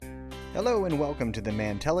Hello and welcome to the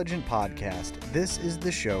Mantelligent Podcast. This is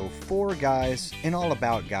the show for guys and all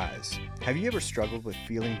about guys. Have you ever struggled with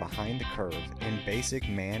feeling behind the curve in basic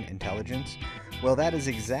man intelligence? Well, that is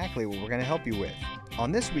exactly what we're going to help you with.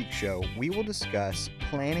 On this week's show, we will discuss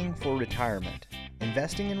planning for retirement.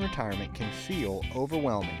 Investing in retirement can feel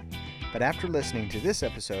overwhelming, but after listening to this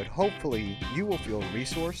episode, hopefully you will feel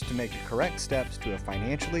resourced to make the correct steps to a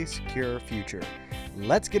financially secure future.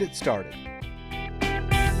 Let's get it started.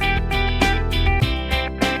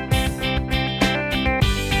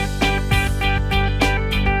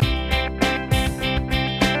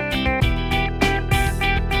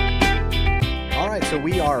 So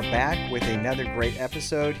we are back with another great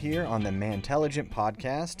episode here on the Mantelligent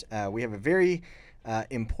Podcast. We have a very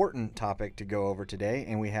important topic to go over today,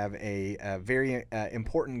 and we have a very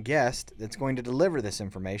important guest that's going to deliver this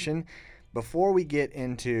information. Before we get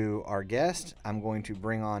into our guest, I'm going to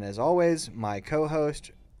bring on, as always, my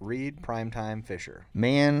co-host, Reed Primetime Fisher.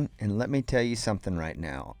 Man, and let me tell you something right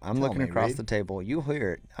now. I'm looking across the table. You'll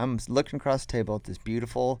hear it. I'm looking across the table at this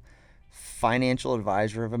beautiful financial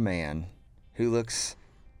advisor of a man who looks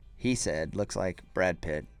like Brad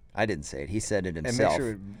Pitt. I didn't say it. He said it himself. And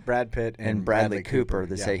make sure Brad Pitt and Bradley Cooper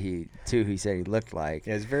say he said he looked like.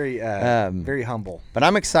 Yeah, it's very humble. But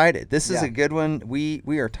I'm excited. This is a good one.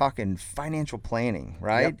 We are talking financial planning,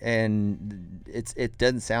 right? Yep. And it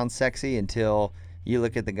doesn't sound sexy until you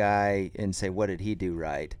look at the guy and say, what did he do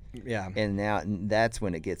right? Yeah. And that's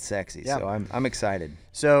when it gets sexy. Yeah. So I'm excited.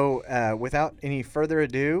 So without any further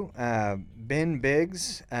ado, Ben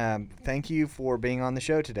Biggs, thank you for being on the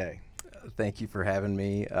show today. Thank you for having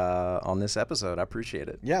me on this episode. I appreciate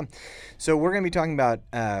it. Yeah. So we're going to be talking about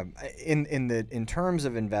in terms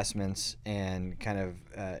of investments and kind of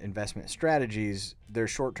investment strategies.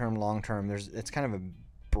 There's short-term, long-term. It's kind of a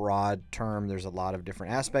broad term. There's a lot of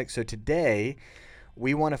different aspects. So today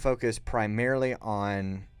we want to focus primarily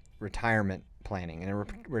on retirement planning and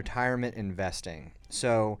retirement investing.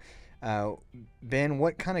 So, Ben,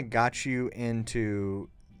 what kind of got you into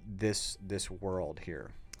this world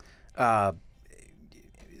here?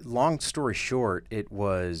 Long story short, it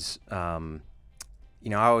was, I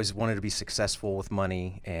always wanted to be successful with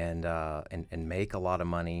money and make a lot of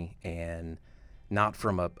money, and not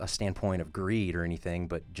from a standpoint of greed or anything,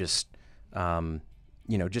 but just,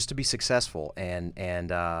 just to be successful. And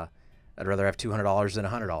I'd rather have $200 than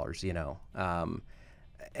 $100,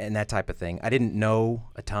 and that type of thing. I didn't know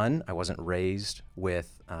a ton. I wasn't raised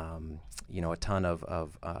with, a ton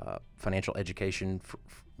of financial education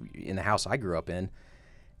in the house I grew up in.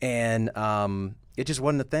 And it just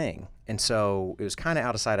wasn't a thing. And so it was kind of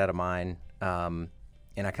out of sight, out of mind. And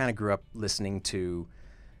I kind of grew up listening to,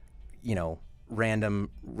 random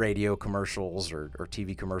radio commercials or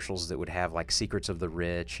TV commercials that would have like secrets of the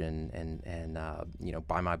rich and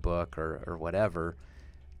buy my book or whatever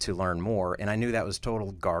to learn more. And I knew that was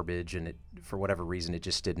total garbage, and for whatever reason, it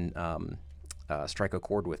just didn't strike a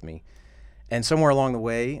chord with me. And somewhere along the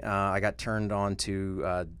way, I got turned on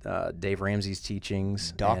to Dave Ramsey's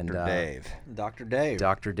teachings. Dr. Dave.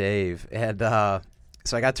 And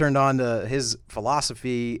so I got turned on to his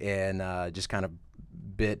philosophy and just kind of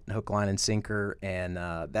bit hook, line, and sinker. And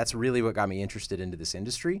that's really what got me interested into this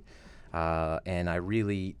industry. And I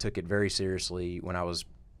really took it very seriously when I was,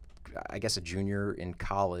 I guess, a junior in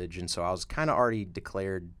college. And so I was kind of already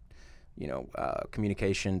declared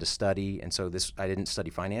communication to study, and so I didn't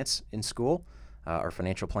study finance in school or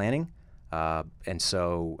financial planning, and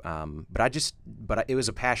so but it was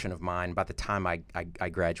a passion of mine by the time I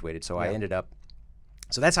graduated. So I ended up,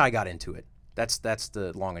 so that's how I got into it. That's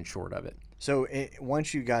the long and short of it. So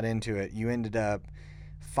once you got into it, you ended up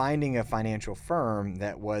finding a financial firm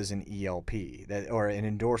that was an ELP, or an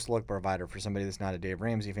endorsed look provider for somebody that's not a Dave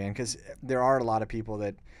Ramsey fan, because there are a lot of people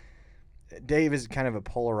that. Dave is kind of a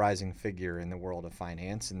polarizing figure in the world of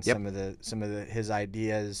finance, and some of his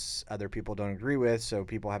ideas other people don't agree with, so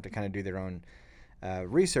people have to kind of do their own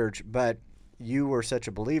research. But you were such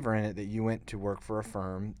a believer in it that you went to work for a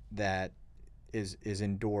firm that is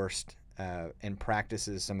endorsed and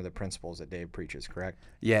practices some of the principles that Dave preaches, correct?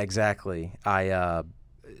 Yeah, exactly. I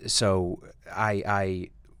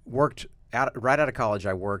worked right out of college.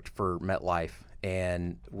 I worked for MetLife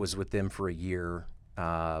and was with them for a year.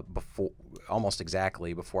 Before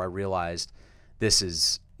I realized this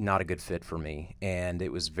is not a good fit for me. And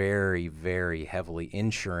it was very, very heavily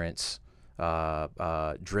insurance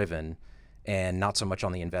driven, and not so much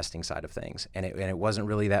on the investing side of things. And it wasn't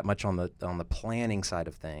really that much on the planning side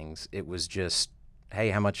of things. It was just, hey,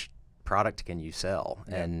 how much product can you sell?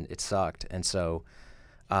 Yeah. And it sucked. And so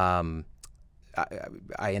I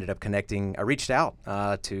ended up connecting. I reached out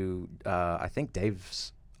to I think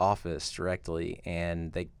Dave's office directly,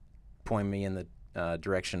 and they pointed me in the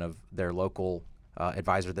direction of their local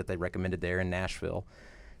advisor that they recommended there in Nashville.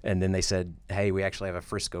 And then they said, hey, we actually have a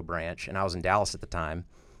Frisco branch. And I was in Dallas at the time.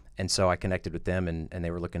 And so I connected with them, and they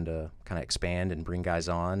were looking to kind of expand and bring guys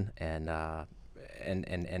on. And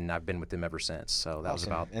I've been with them ever since. So that was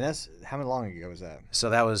about. And that's, how long ago was that? So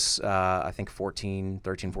that was, I think, 13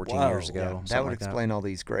 years ago. Yeah. That would explain all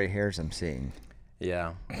these gray hairs I'm seeing.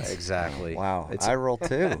 Yeah, exactly. Wow. I roll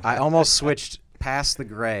too. I almost switched past the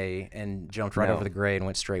gray and jumped right over the gray and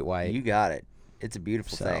went straight white. You got it. It's a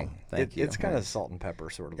beautiful thing. Thank you. It's kind of salt and pepper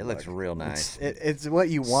sort of. It looks real nice. It's what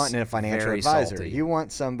you want in a financial advisor. Salty. You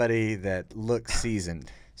want somebody that looks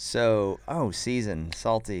seasoned. So, seasoned,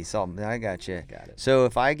 salty, salt. I got you. Got it. So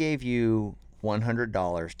if I gave you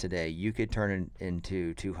 $100 today, you could turn it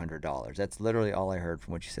into $200. That's literally all I heard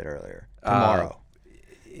from what you said earlier. Tomorrow.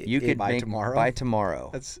 You could by make tomorrow. By tomorrow.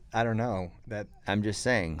 That's, I don't know. That I'm just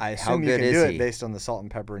saying. I assume how you good can is do he? it based on the salt and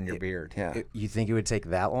pepper in your beard. Yeah. You think it would take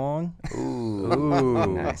that long? Ooh.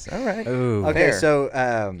 Nice. All right. Ooh. Okay, Fair.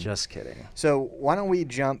 so Just kidding. So why don't we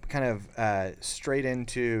jump kind of straight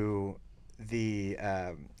into the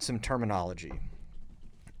some terminology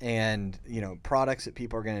and products that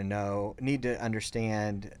people are going to need to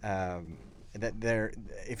understand that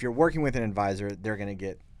if you're working with an advisor, they're going to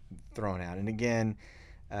get thrown out. And again,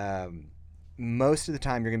 most of the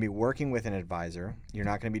time you're going to be working with an advisor. You're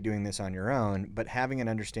not going to be doing this on your own, but having an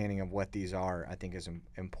understanding of what these are, I think, is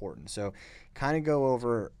important. So kind of go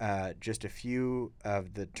over just a few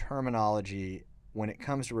of the terminology when it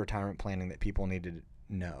comes to retirement planning that people need to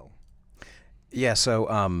know. Yeah, so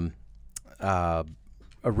a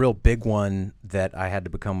real big one that I had to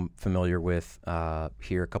become familiar with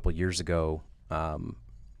here a couple of years ago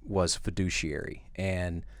was fiduciary.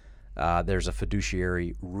 And there's a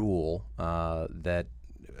fiduciary rule that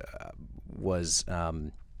was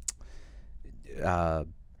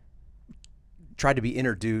tried to be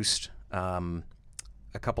introduced a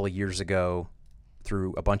couple of years ago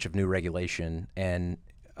through a bunch of new regulation. And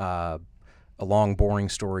a long, boring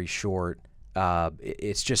story short,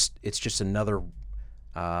 it's just another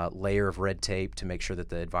layer of red tape to make sure that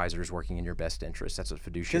the advisor is working in your best interest. That's what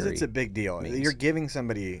fiduciary. Because it's a big deal. means. You're giving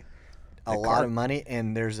somebody a lot of money,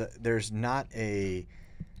 and there's not a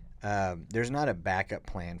backup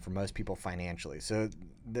plan for most people financially. So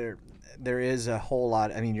there is a whole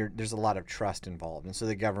lot. I mean, there's a lot of trust involved, and so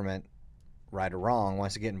the government, right or wrong,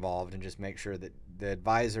 wants to get involved and just make sure that the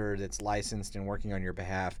advisor that's licensed and working on your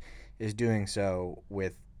behalf is doing so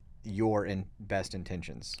with your best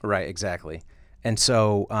intentions. Right, exactly. And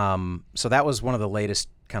so so that was one of the latest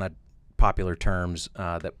kind of popular terms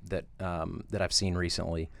that I've seen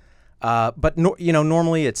recently. But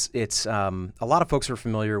normally it's a lot of folks are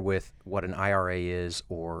familiar with what an IRA is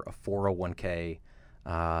or a 401k.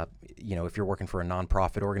 If you're working for a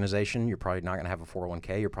nonprofit organization, you're probably not going to have a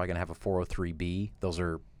 401k. You're probably going to have a 403b. Those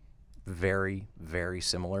are very, very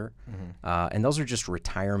similar. Mm-hmm. And those are just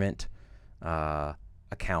retirement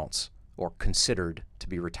accounts, or considered to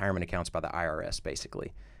be retirement accounts by the IRS,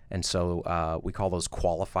 basically. And so we call those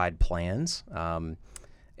qualified plans.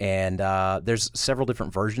 And there's several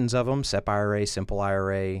different versions of them: SEP IRA, Simple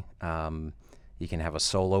IRA. You can have a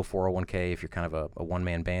solo 401k if you're kind of a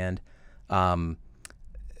one-man band.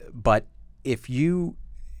 But if you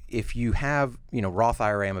have, Roth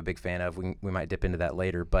IRA, I'm a big fan of. We might dip into that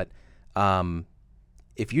later. But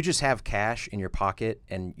if you just have cash in your pocket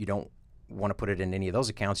and you don't want to put it in any of those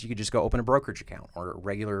accounts, you could just go open a brokerage account or a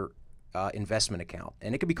regular investment account,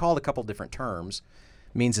 and it could be called a couple different terms,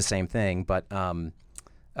 means the same thing, but and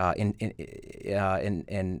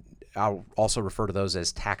I'll also refer to those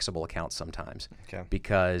as taxable accounts sometimes. Okay.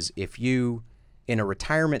 Because if you, in a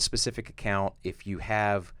retirement specific account, if you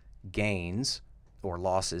have gains or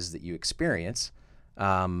losses that you experience,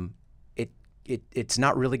 it's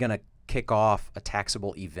not really going to kick off a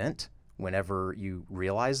taxable event whenever you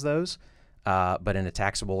realize those. But in a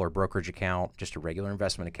taxable or brokerage account, just a regular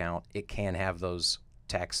investment account, it can have those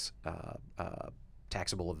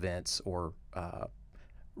taxable events or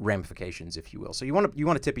ramifications, if you will. So you want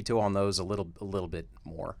to tippy toe on those a little bit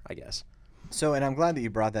more, I guess. So, and I'm glad that you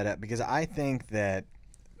brought that up, because I think that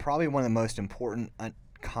probably one of the most important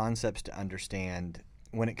concepts to understand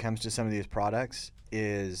when it comes to some of these products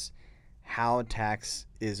is how tax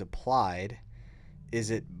is applied. Is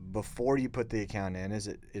it before you put the account in? Is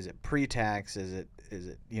it pre-tax? Is it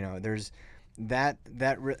there's that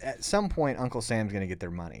at some point Uncle Sam's going to get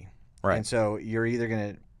their money. Right. And so you're either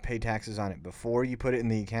going to pay taxes on it before you put it in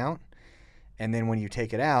the account, and then when you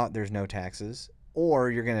take it out, there's no taxes, or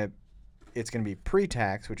you're going to it's going to be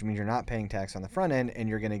pre-tax, which means you're not paying tax on the front end, and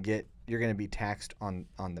you're going to be taxed on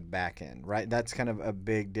the back end, right? That's kind of a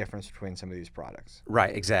big difference between some of these products.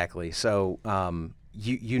 Right, exactly. So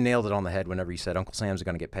you nailed it on the head whenever you said Uncle Sam's are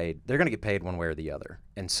going to get paid. They're going to get paid one way or the other.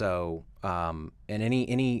 And so and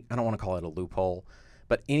any I don't want to call it a loophole,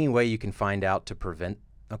 but any way you can find out to prevent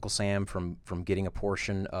Uncle Sam from getting a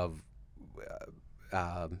portion of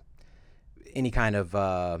any kind of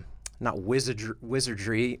not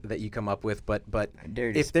wizardry that you come up with, but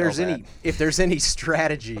if there's any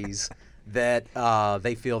strategies that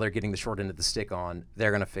they feel they're getting the short end of the stick on,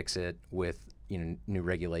 they're going to fix it with new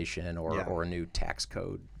regulation or a new tax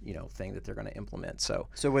code thing that they're going to implement. So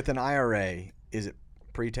with an IRA, is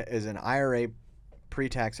an IRA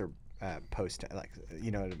pre-tax or post?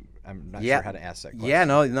 I'm not sure how to ask that question. Yeah,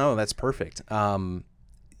 no, that's perfect.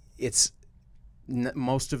 It's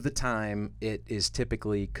most of the time it is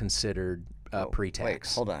typically considered pre-tax. Wait,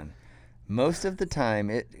 hold on. Most of the time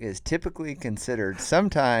it is typically considered.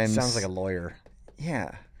 Sometimes sounds like a lawyer.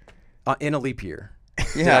 Yeah. In a leap year.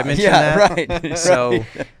 Yeah, Did I mention that? Right. So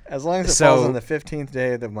as long as it falls on the 15th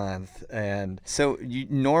day of the month, and so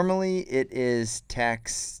normally it is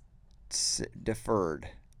tax deferred.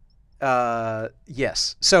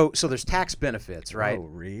 Yes. So there's tax benefits, right? Oh,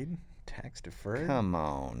 Reed, tax deferred. Come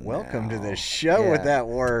on. Welcome now. to the show with that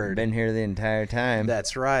word. Been here the entire time.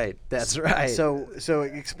 That's right. So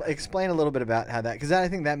explain a little bit about how that, because I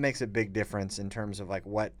think that makes a big difference in terms of like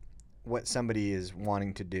what somebody is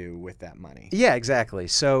wanting to do with that money. Yeah, exactly.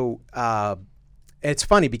 So it's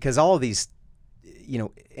funny because all of these,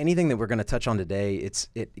 anything that we're going to touch on today, it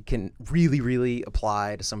can really, really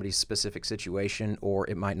apply to somebody's specific situation, or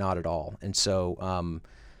it might not at all. And so,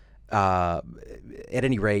 at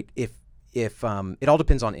any rate, if it all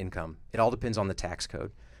depends on income, it all depends on the tax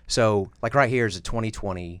code. So, like right here is a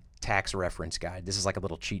 2020 tax reference guide. This is like a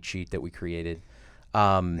little cheat sheet that we created.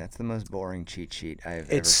 That's the most boring cheat sheet I've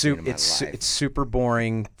ever seen in my life. It's super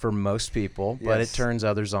boring for most people, but it turns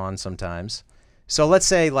others on sometimes. So let's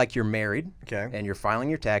say like you're married, okay, and you're filing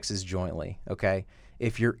your taxes jointly, okay?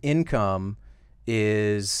 If your income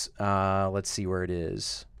is, let's see where it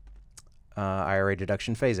is, IRA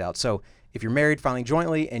deduction phase out. So if you're married filing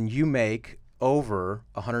jointly and you make over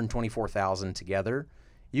 $124,000 together,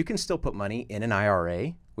 you can still put money in an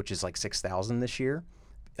IRA, which is like $6,000 this year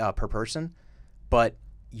per person, but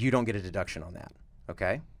you don't get a deduction on that,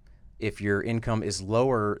 okay? If your income is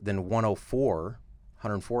lower than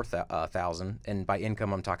 104,000, and by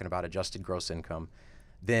income I'm talking about adjusted gross income,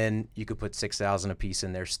 then you could put $6,000 a piece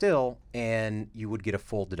in there still, and you would get a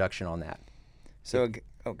full deduction on that. So,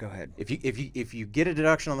 go ahead. If you get a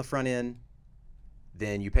deduction on the front end,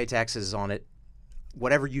 then you pay taxes on it,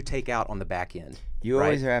 whatever you take out on the back end. You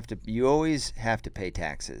always have to pay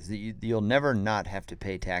taxes. You'll never not have to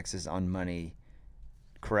pay taxes on money.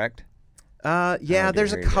 Correct? Yeah,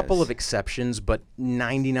 there's a couple of exceptions, but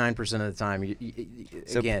 99% of the time,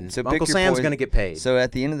 Uncle Sam's going to get paid. So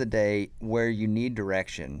at the end of the day, where you need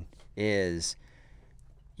direction is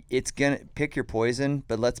it's going to pick your poison,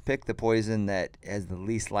 but let's pick the poison that has the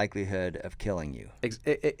least likelihood of killing you.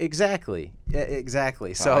 Exactly.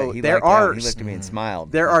 So he he looked at me and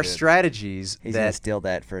smiled. There are strategies He's going to steal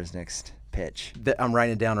that for his next pitch. I'm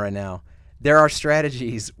writing it down right now. There are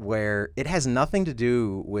strategies where it has nothing to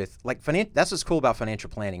do with that's what's cool about financial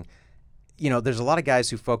planning. There's a lot of guys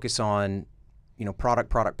who focus on,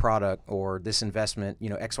 product, or this investment,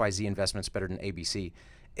 XYZ investment's better than ABC.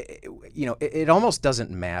 It almost doesn't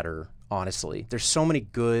matter, honestly. There's so many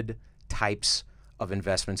good types of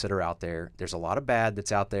investments that are out there. There's a lot of bad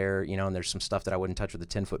that's out there, and there's some stuff that I wouldn't touch with a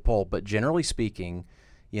 10-foot pole. But generally speaking,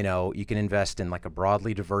 you can invest in like a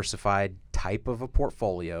broadly diversified type of a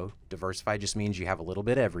portfolio. Diversified just means you have a little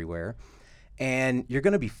bit everywhere, and you're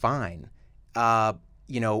going to be fine.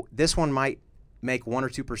 This one might make 1 or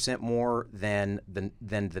 2% more than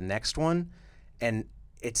the next one, and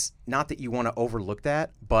it's not that you want to overlook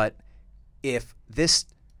that, but if this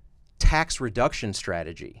tax reduction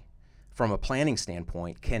strategy from a planning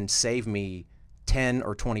standpoint can save me 10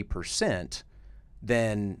 or 20%,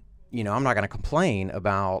 then I'm not going to complain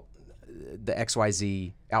about the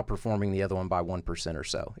XYZ outperforming the other one by 1% or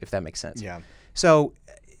so, if that makes sense. Yeah. So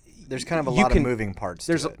there's kind of a lot of moving parts.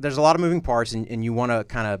 There's a lot of moving parts, and you want to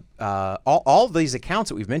kind of all of these accounts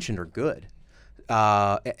that we've mentioned are good,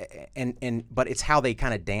 but it's how they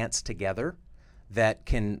kind of dance together that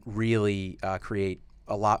can really create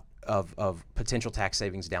a lot of potential tax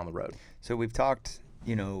savings down the road. So we've talked,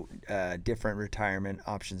 different retirement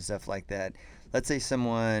options, stuff like that. Let's say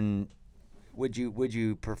someone, would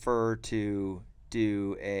you prefer to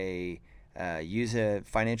do use a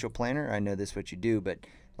financial planner? I know this is what you do, but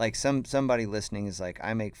like somebody listening is like,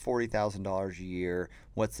 I make $40,000 a year.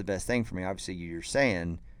 What's the best thing for me? Obviously, you're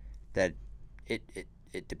saying that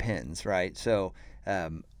it depends, right? So,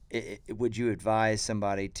 would you advise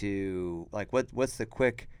somebody to like what's the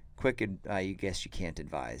quick? I guess you can't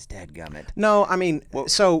advise. Dadgummit. No, I mean, like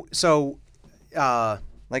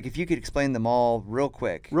if you could explain them all real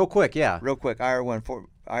quick. Real quick, yeah. Real quick.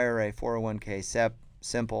 IRA, 401k, SEP,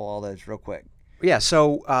 simple, all those real quick. Yeah.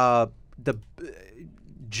 So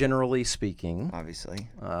generally speaking, obviously,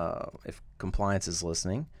 if compliance is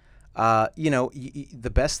listening,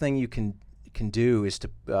 the best thing you can do is to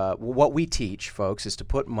what we teach folks is to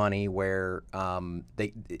put money where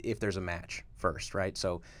if there's a match first, right?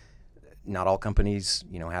 So not all companies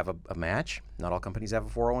have a match. Not all companies have a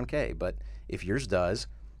 401k, but if yours does,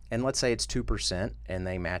 and let's say it's 2% and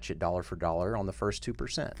they match it dollar for dollar on the first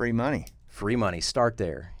 2%, free money. Start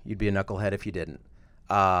there. You'd be a knucklehead if you didn't.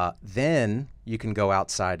 Then you can go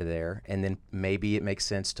outside of there, and then maybe it makes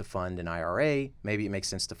sense to fund an IRA. Maybe it makes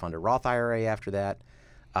sense to fund a Roth IRA after that.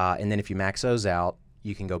 And then if you max those out,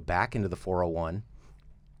 you can go back into the 401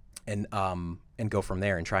 and go from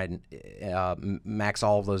there and try and max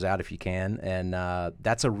all of those out if you can. And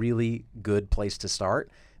that's a really good place to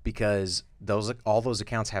start because all those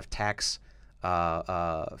accounts have tax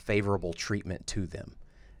favorable treatment to them.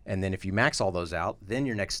 And then if you max all those out, then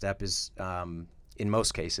your next step is, in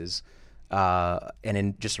most cases, and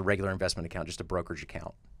in just a regular investment account, just a brokerage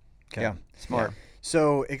account. Okay. Yeah, smart. Yeah.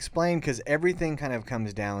 So explain, because everything kind of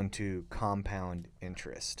comes down to compound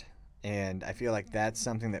interest. And I feel like that's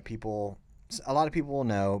something that a lot of people will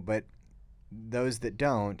know, but those that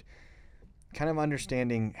don't, kind of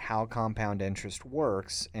understanding how compound interest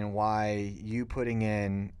works and why you putting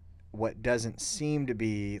in what doesn't seem to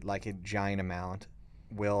be like a giant amount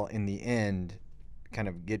will, in the end, kind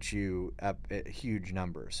of get you up at huge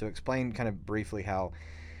numbers. So explain kind of briefly how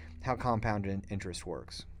compound interest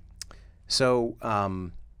works. So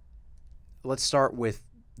let's start with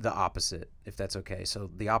the opposite, if that's okay. So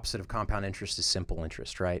the opposite of compound interest is simple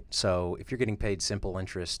interest, right? So if you're getting paid simple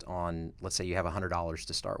interest on, let's say you have $100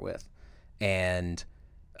 to start with, and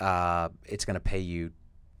it's going to pay you,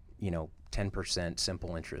 10%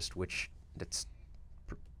 simple interest, which that's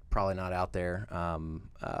probably not out there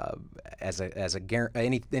as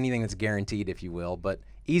anything that's guaranteed, if you will. But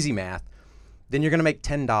easy math, then you're going to make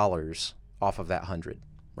 $10 off of that 100,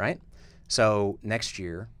 right? So next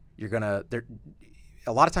year you're gonna.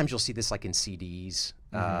 A lot of times you'll see this like in CDs.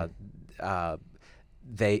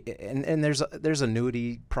 There's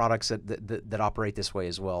annuity products that operate this way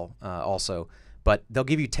as well, also. But they'll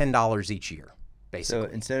give you $10 each year, basically.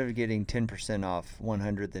 So instead of getting 10% off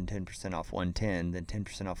 100, then 10% off 110, then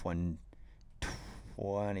 10% off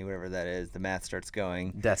 120, whatever that is, the math starts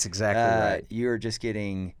going. That's exactly right. You're just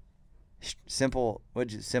getting simple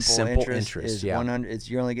interest is 100.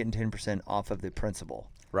 You're only getting 10% off of the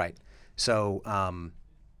principal. Right. So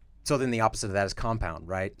then the opposite of that is compound,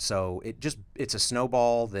 right? So it's a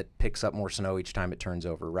snowball that picks up more snow each time it turns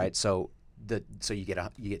over, right? So you get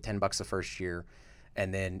 $10 the first year,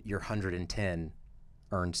 and then your 110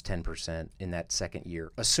 earns 10% in that second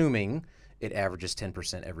year, assuming it averages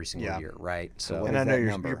 10% every single year, right? So and I know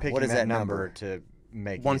you're picking that number to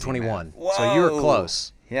make 121. So you were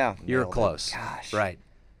close. Yeah, you're close. Gosh, right.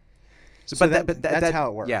 So that's how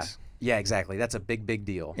it works. Yeah, exactly. That's a big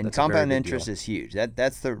deal. And compound interest is huge.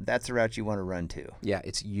 That's the route you want to run to. Yeah,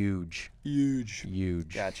 it's huge. Huge.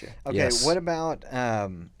 Gotcha. Okay, yes. What about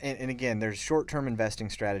and again, there's short-term investing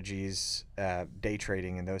strategies, day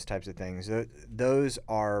trading, and those types of things. Those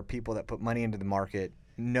are people that put money into the market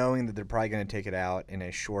knowing that they're probably going to take it out in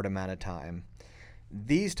a short amount of time.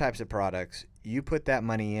 These types of products, you put that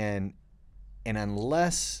money in, and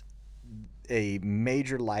unless a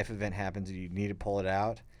major life event happens and you need to pull it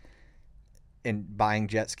out, and buying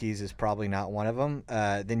jet skis is probably not one of them,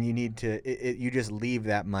 then you need to you just leave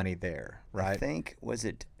that money there, right? I think, who's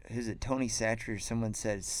it Tony Satchery or someone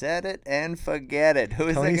said, set it and forget it. Who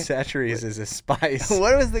is Tony Satchery is a spice.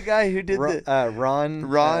 What was the guy who did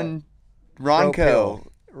Ronco.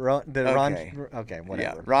 Okay, whatever.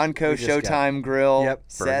 Yeah, Ronco Showtime Grill. Yep.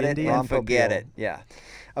 Set it and forget it. Yeah.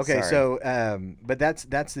 Okay, so but that's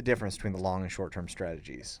the difference between the long and short-term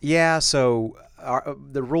strategies. Yeah, so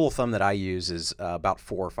the rule of thumb that I use is about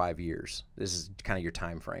 4 or 5 years. This is kind of your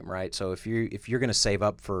time frame, right? So if you're going to save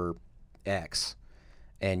up for X,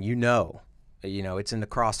 and it's in the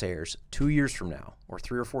crosshairs 2 years from now or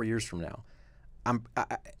 3 or 4 years from now,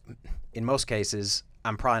 in most cases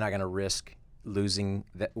I'm probably not going to risk losing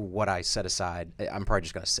what I set aside. I'm probably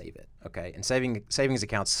just going to save it. Okay, and savings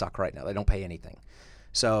accounts suck right now. They don't pay anything.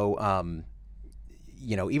 So,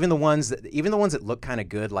 even the ones that look kind of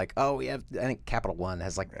good, like, oh, I think Capital One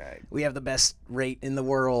has like, we have the best rate in the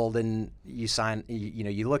world, and you sign,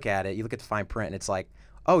 you look at it, you look at the fine print, and it's like,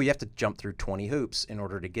 oh, you have to jump through 20 hoops in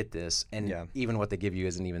order to get this, and even what they give you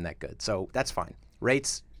isn't even that good. So that's fine.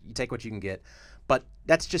 Rates, you take what you can get, but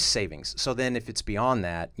that's just savings. So then if it's beyond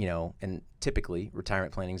that, and typically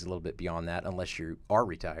retirement planning is a little bit beyond that, unless you are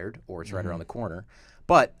retired or it's right around the corner.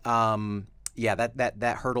 But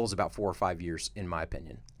that hurdle is about 4 or 5 years, in my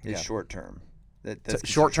opinion. It's short term. That's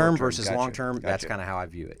short term versus gotcha. long term. Gotcha. That's kind of how I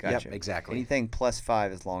view it. Gotcha. Yep, exactly. Anything plus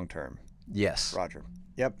 5 is long term. Yes, Roger.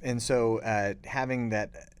 Yep. And so having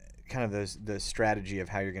that kind of the strategy of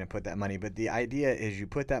how you're going to put that money, but the idea is you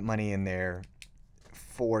put that money in there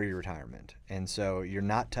for your retirement, and so you're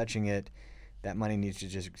not touching it. That money needs to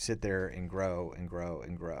just sit there and grow and grow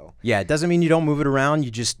and grow. Yeah, it doesn't mean you don't move it around.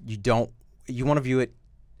 You want to view it.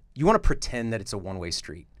 You want to pretend that it's a one-way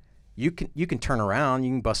street. You can turn around.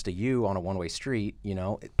 You can bust a U on a one-way street.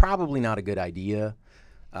 It's probably not a good idea.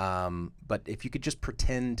 But if you could just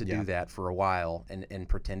pretend to do that for a while and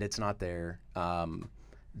pretend it's not there,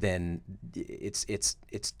 then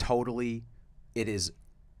it's totally, it is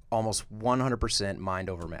almost 100% mind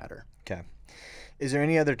over matter. Okay. Is there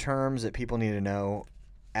any other terms that people need to know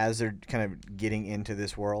as they're kind of getting into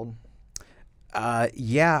this world? I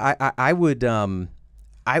would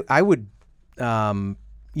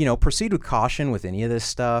proceed with caution with any of this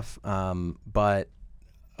stuff. But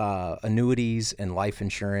annuities and life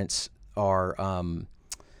insurance are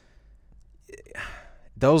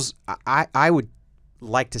those. I would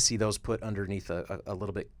like to see those put underneath a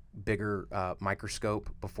little bit bigger microscope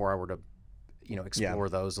before I were to explore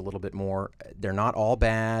those a little bit more. They're not all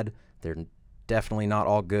bad. They're definitely not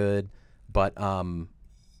all good, but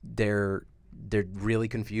they're really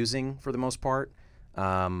confusing for the most part.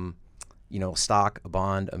 Stock, a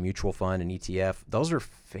bond, a mutual fund, an ETF, those are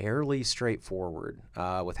fairly straightforward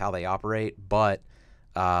with how they operate, but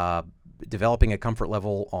developing a comfort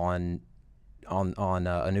level on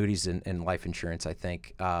annuities and life insurance, I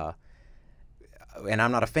think, and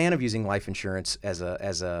I'm not a fan of using life insurance as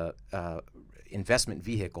a investment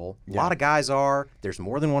vehicle. A lot of guys are. There's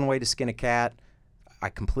more than one way to skin a cat. I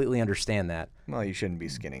completely understand that. Well, you shouldn't be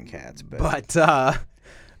skinning cats, but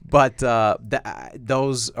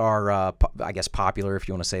those are, I guess, popular, if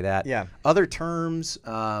you want to say that. Yeah. Other terms.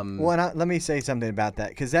 Let me say something about that,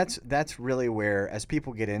 because that's really where, as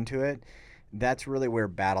people get into it, that's really where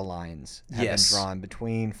battle lines have been drawn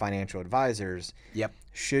between financial advisors. Yep.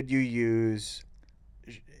 Should you use?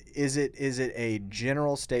 Is it a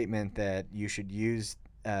general statement that you should use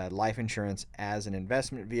life insurance as an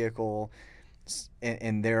investment vehicle?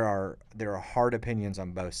 And there are hard opinions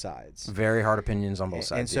on both sides. Very hard opinions on both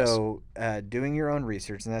sides. And so doing your own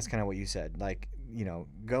research, and that's kind of what you said, like,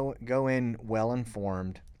 go in well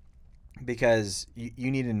informed, because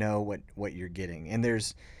you need to know what you're getting. And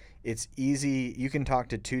it's easy. You can talk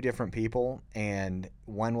to two different people, and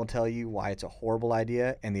one will tell you why it's a horrible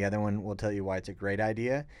idea, and the other one will tell you why it's a great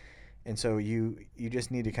idea. And so you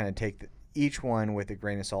just need to kind of take each one with a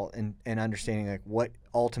grain of salt, and understanding like what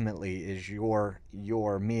ultimately is your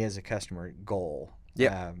me as a customer goal.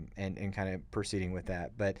 Yeah. And kind of proceeding with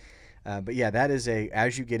that. But yeah, that is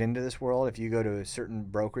as you get into this world, if you go to a certain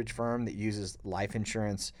brokerage firm that uses life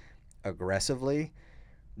insurance aggressively,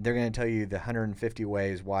 they're going to tell you the 150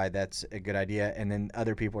 ways why that's a good idea. And then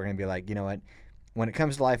other people are going to be like, you know what, when it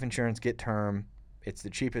comes to life insurance, get term. It's the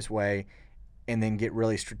cheapest way. And then get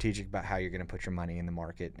really strategic about how you're going to put your money in the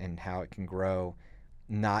market and how it can grow,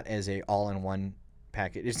 not as a all-in-one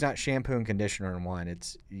package. It's not shampoo and conditioner in one.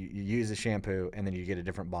 It's you use the shampoo and then you get a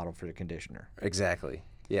different bottle for the conditioner. Exactly.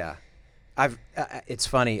 Yeah. It's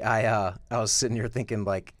funny. I was sitting here thinking,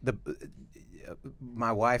 like,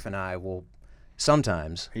 my wife and I will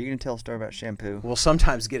sometimes. Are you going to tell a story about shampoo? We'll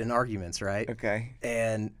sometimes get in arguments, right? Okay.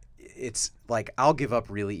 And it's like I'll give up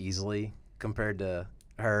really easily compared to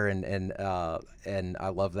her, and I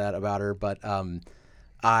love that about her. But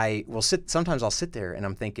sometimes I'll sit there and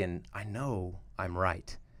I'm thinking, I know I'm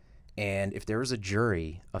right. And if there was a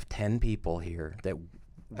jury of 10 people here that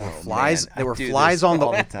were flies on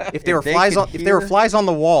the if they were flies on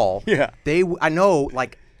the wall, I know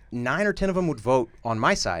like 9 or 10 of them would vote on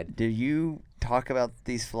my side. Do you talk about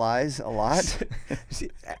these flies a lot?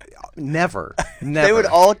 Never. They would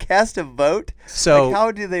all cast a vote? So like,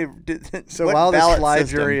 how do they so while this fly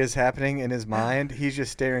jury is happening in his mind, he's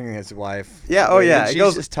just staring at his wife. Yeah, oh yeah.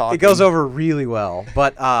 It goes over really well.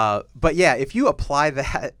 But yeah, if you apply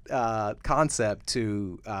that concept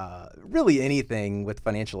to really anything with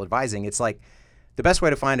financial advising, it's like the best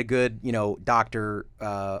way to find a good, doctor,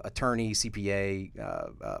 attorney,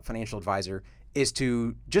 CPA, financial advisor is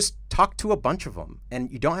to just talk to a bunch of them,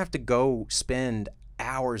 and you don't have to go spend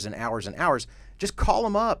hours and hours and hours. Just call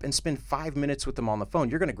them up and spend 5 minutes with them on the phone.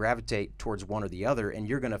 You're going to gravitate towards one or the other, and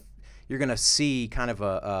you're going to see kind of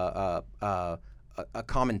a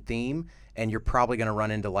common theme, and you're probably going to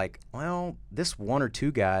run into like, well, this one or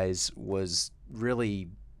two guys was really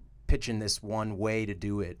pitching this one way to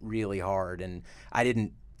do it really hard, and I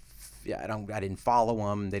didn't follow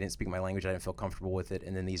them. They didn't speak my language. I didn't feel comfortable with it.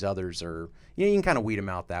 And then these others are, you can kind of weed them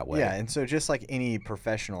out that way. Yeah, and so just like any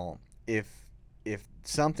professional, if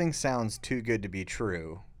something sounds too good to be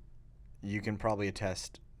true, you can probably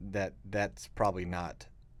attest that that's probably not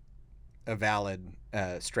a valid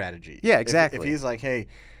strategy. Yeah, exactly. If he's like, hey,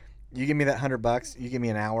 you give me that $100, you give me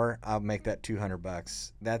an hour, I'll make that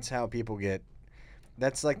 $200. That's how people get.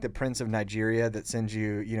 That's like the Prince of Nigeria that sends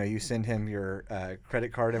you, you send him your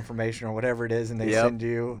credit card information or whatever it is, and they send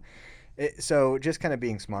you. So just kind of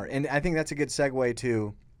being smart. And I think that's a good segue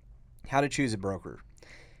to how to choose a broker,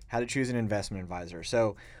 how to choose an investment advisor.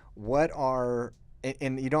 So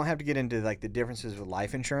and you don't have to get into like the differences with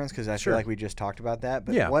life insurance, because I feel like we just talked about that.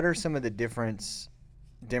 But what are some of the differences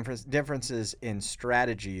in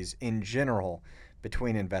strategies in general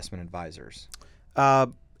between investment advisors?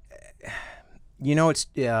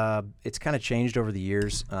 It's kind of changed over the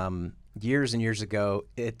years. Years and years ago,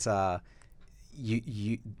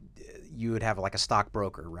 you would have like a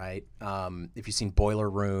stockbroker, right? If you've seen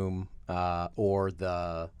Boiler Room or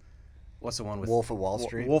what's the one with Wolf of Wall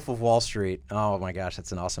Street? Wolf of Wall Street. Oh my gosh,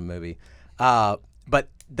 that's an awesome movie. But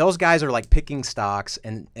those guys are like picking stocks,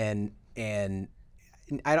 and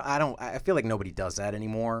I feel like nobody does that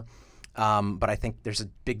anymore. But I think there's a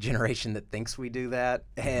big generation that thinks we do that,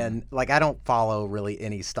 and like I don't follow really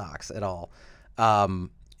any stocks at all. So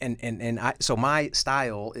my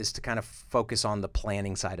style is to kind of focus on the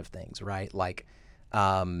planning side of things, right? Like,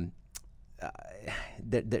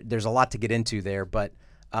 there's a lot to get into there, but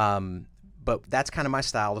that's kind of my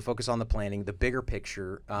style, to focus on the planning, the bigger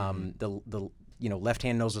picture. The left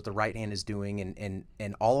hand knows what the right hand is doing,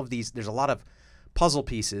 and all of these. There's a lot of puzzle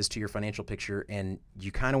pieces to your financial picture, and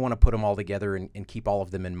you kind of want to put them all together and keep all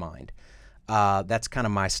of them in mind. That's kind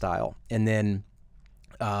of my style. And then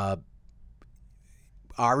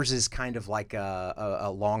ours is kind of like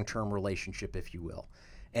a long-term relationship, if you will.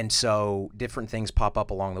 And so different things pop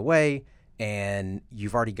up along the way, and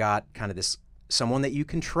you've already got kind of someone that you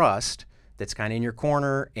can trust that's kind of in your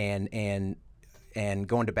corner and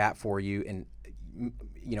going to bat for you, and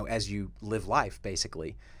as you live life,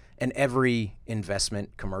 basically. And every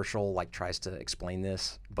investment commercial like tries to explain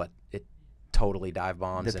this, but it totally dive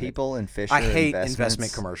bombs. The people in Fisher I hate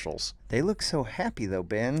investment commercials. They look so happy though,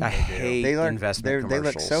 Ben. I hate investment commercials. They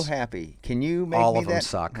look so happy. Can you make all me of them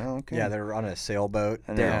suck? Oh, okay. Yeah, they're on a sailboat.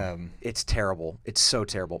 It's terrible. It's so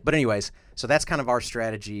terrible. But anyways, so that's kind of our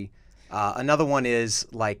strategy. Another one is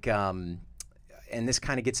like, and this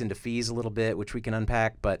kind of gets into fees a little bit, which we can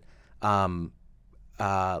unpack. But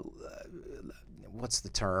what's the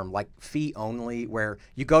term? Like fee only, where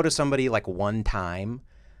you go to somebody like one time,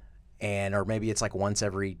 or maybe it's like once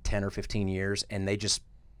every 10 or 15 years, and they just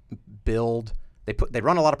they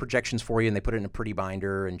run a lot of projections for you, and they put it in a pretty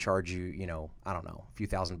binder and charge you, I don't know, a few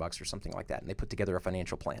 $1,000s or something like that, and they put together a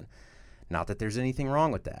financial plan. Not that there's anything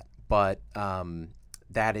wrong with that, but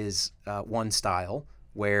that is one style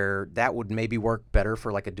where that would maybe work better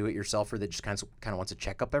for like a do-it-yourselfer that just kind of wants a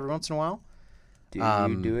checkup every once in a while. Do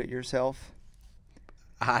you do it yourself?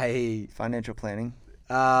 Financial planning?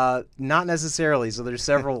 Not necessarily. So there's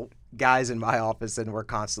several guys in my office, and we're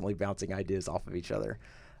constantly bouncing ideas off of each other.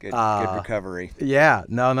 Good recovery. Yeah.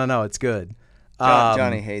 No, it's good.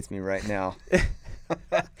 Johnny hates me right now.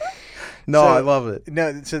 No, I love it.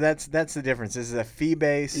 No, so that's the difference. This is a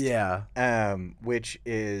fee-based. Yeah. Which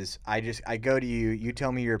is I go to you, you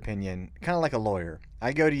tell me your opinion, kind of like a lawyer.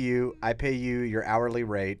 I go to you, I pay you your hourly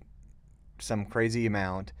rate, some crazy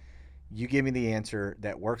amount. You give me the answer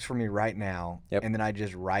that works for me right now, and then I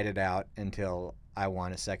just write it out until I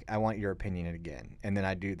want I want your opinion again, and then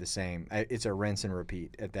I do the same. It's a rinse and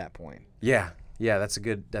repeat at that point. Yeah, that's a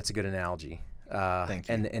good analogy. Thank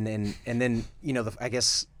you. And then I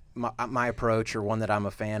guess my approach, or one that I'm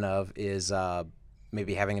a fan of, is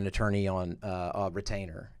maybe having an attorney on a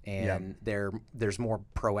retainer, and there's more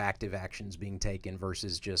proactive actions being taken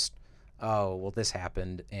versus just, oh well, this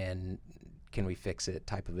happened and can we fix it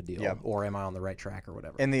type of a deal, or am I on the right track or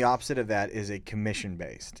whatever. And the opposite of that is a commission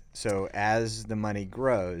based. So as the money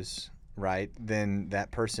grows, right, then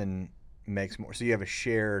that person makes more. So you have a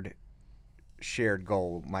shared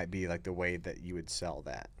goal, might be like the way that you would sell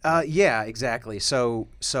that. Yeah, exactly. So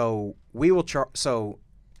we will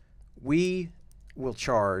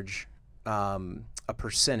charge a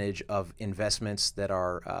percentage of investments that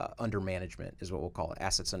are under management, is what we'll call it,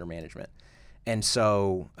 assets under management. And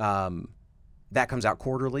so that comes out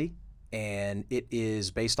quarterly, and it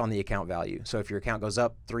is based on the account value. So if your account goes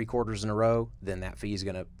up 3 quarters in a row, then that fee is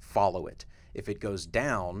going to follow it. If it goes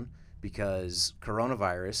down because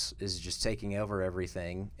coronavirus is just taking over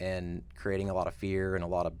everything and creating a lot of fear and a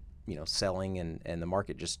lot of selling, and the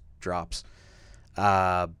market just drops,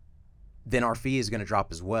 then our fee is going to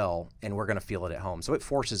drop as well, and we're going to feel it at home. So it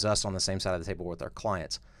forces us on the same side of the table with our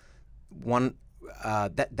clients. One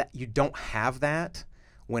that you don't have that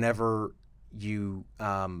whenever you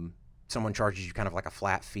someone charges you kind of like a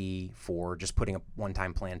flat fee for just putting a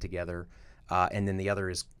one-time plan together, and then the other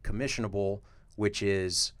is commissionable, which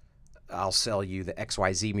is I'll sell you the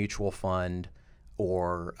XYZ mutual fund,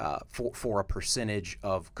 or for a percentage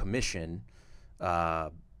of commission.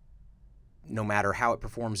 No matter how it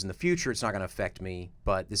performs in the future, it's not going to affect me,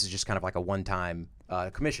 but this is just kind of like a one-time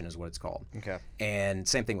commission is what it's called. Okay. And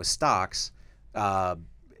same thing with stocks.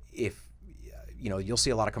 If you'll see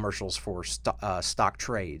a lot of commercials for stock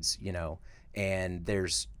trades, and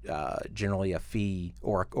there's generally a fee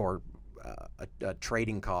or a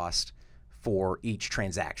trading cost for each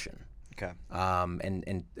transaction. Okay.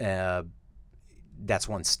 And that's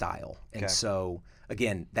one style. And Okay. so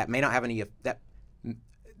again, that may not have any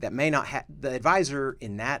that may not have, the advisor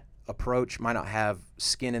in that approach might not have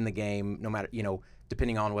skin in the game, no matter,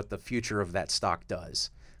 depending on what the future of that stock does.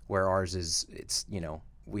 Where ours is, it's,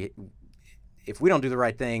 if we don't do the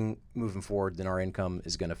right thing moving forward, then our income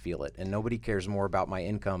is going to feel it. And nobody cares more about my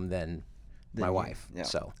income than my wife. Yeah.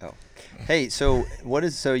 So, hey, so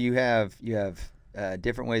you have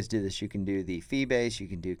different ways to do this. You can do the fee base, you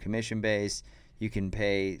can do commission base. You can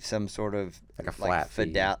pay some sort of like a flat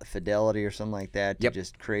fidelity or something like that to Yep.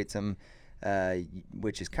 just create some,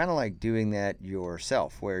 which is kind of like doing that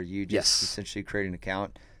yourself, where you just essentially create an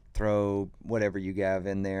account, throw whatever you have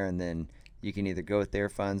in there, and then you can either go with their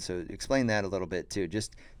funds. So explain that a little bit too.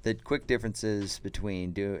 Just the quick differences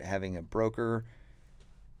between having a broker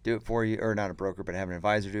do it for you, or not a broker, but having an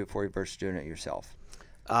advisor do it for you versus doing it yourself.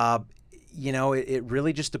 It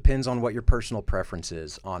really just depends on what your personal preference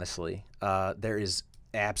is, honestly. There is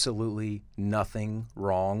absolutely nothing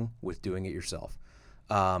wrong with doing it yourself.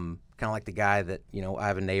 Kind of like the guy that, I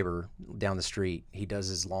have a neighbor down the street. He does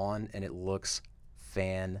his lawn, and it looks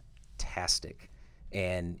fantastic.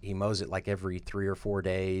 And he mows it like every 3 or 4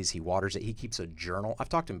 days. He waters it. He keeps a journal. I've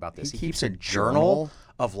talked to him about this. He keeps a journal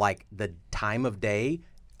of like the time of day,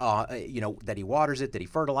 that he waters it, that he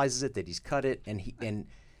fertilizes it, that he's cut it, and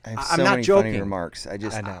I'm not not joking. Funny remarks. I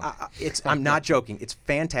know. I'm not joking. It's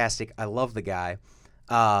fantastic. I love the guy.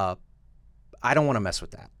 I don't want to mess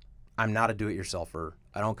with that. I'm not a do-it-yourselfer.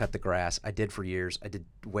 I don't cut the grass. I did for years. I did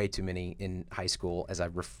way too many in high school, as I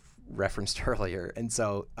referenced earlier. And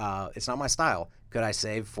so it's not my style. Could I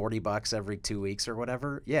save $40 every 2 weeks or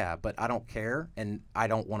whatever? Yeah, but I don't care, and I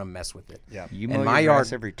don't want to mess with it. Yeah. You mow your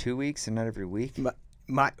grass every 2 weeks and not every week?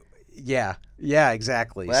 Yeah,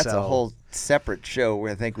 exactly. Well, that's a whole separate show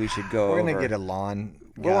where I think we should go. We're going to get a lawn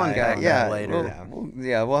guy. Yeah, later.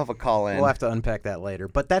 We'll have a call in. We'll have to unpack that later.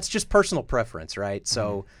 But that's just personal preference, right?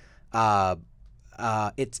 So,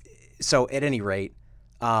 it's so at any rate,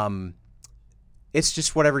 it's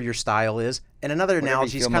just whatever your style is. And another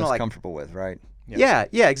analogy is kind of like comfortable with, right? Yes.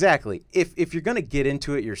 Yeah, exactly. If you're going to get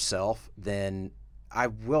into it yourself, then I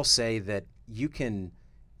will say that you can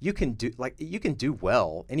do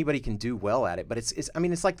well. Anybody can do well at it, but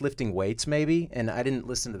it's like lifting weights maybe. And I didn't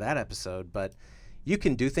listen to that episode, but you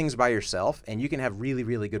can do things by yourself and you can have really,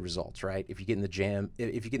 really good results, right? If you get in the gym,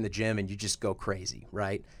 and you just go crazy,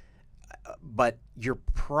 right? But you're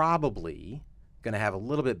probably going to have a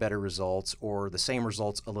little bit better results or the same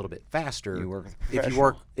results a little bit faster. You work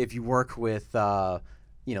with if you work with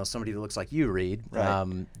somebody that looks like you, Reed,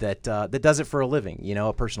 right. that does it for a living,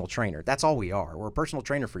 a personal trainer. That's all we are. We're a personal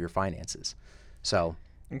trainer for your finances. So,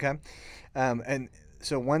 okay. And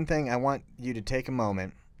so one thing I want you to take a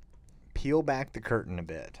moment, peel back the curtain a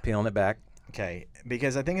bit. Peeling it back. Okay.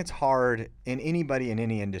 Because I think it's hard in anybody in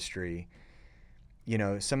any industry,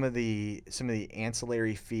 some of the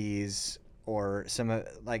ancillary fees or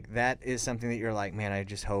that is something that you're like, man, I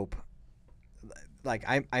just hope. Like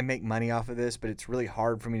I make money off of this, but it's really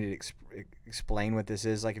hard for me to explain what this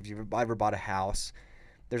is. Like if you've ever bought a house,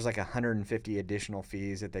 there's like 150 additional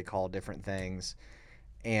fees that they call different things.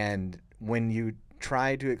 And when you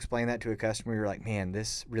try to explain that to a customer, you're like, man,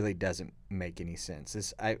 this really doesn't make any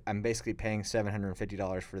sense. I'm basically paying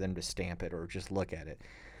 $750 for them to stamp it or just look at it.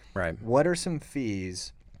 Right. What are some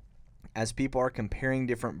fees, as people are comparing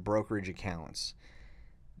different brokerage accounts,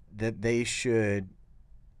 that they should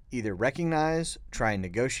either recognize, try and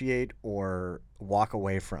negotiate, or walk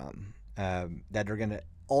away from that are going to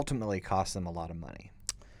ultimately cost them a lot of money?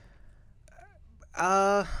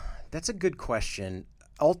 That's a good question.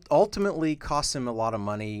 Ultimately costs them a lot of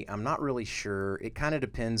money. I'm not really sure. It kind of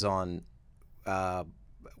depends on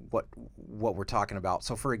what we're talking about.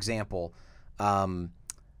 So, for example,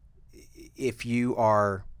 if you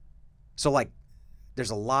are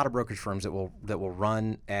there's a lot of brokerage firms that will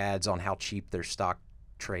run ads on how cheap their stock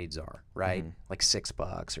trades are, right? Mm-hmm. Like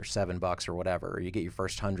 $6 or $7 or whatever. Or you get your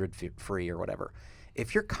first 100 free or whatever.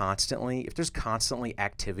 If there's constantly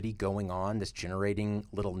activity going on that's generating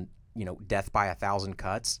little, death by 1,000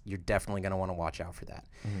 cuts, you're definitely going to want to watch out for that.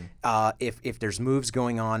 Mm-hmm. If there's moves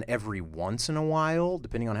going on every once in a while,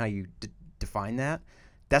 depending on how you define that,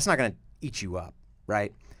 that's not going to eat you up,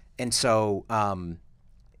 right? And so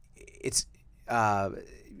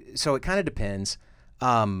so it kind of depends.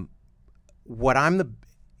 And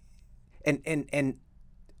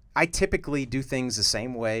I typically do things the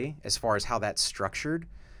same way as far as how that's structured.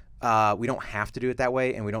 We don't have to do it that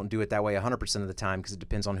way, and we don't do it that way 100% of the time because it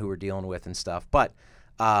depends on who we're dealing with and stuff. But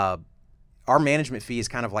our management fee is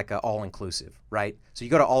kind of like an all-inclusive, right? So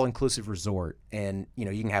you go to all-inclusive resort, and you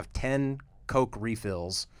can have 10 Coke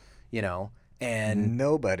refills, and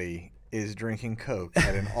nobody is drinking Coke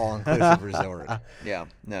at an all-inclusive resort. Yeah,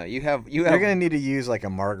 no, you're going to need to use like a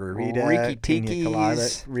margarita, Rikki-Tikis, pina colada,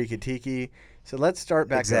 Rikki-Tiki. So let's start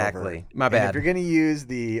back exactly. over. My bad. And if you're going to use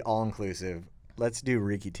the all-inclusive, let's do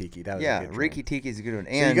Rikki-Tiki. That was a good Rikki-Tiki is a good one.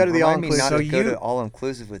 And so you go to the all-inclusive. So you go to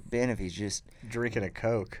all-inclusive with Ben if he's just drinking a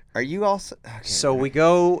Coke. Are you also? Okay, so we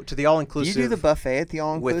go to the all-inclusive. You do the buffet at the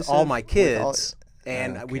all-inclusive with all my kids.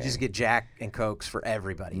 And we just get Jack and Cokes for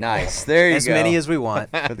everybody. Nice. There you go. As many as we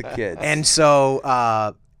want. For the kids. And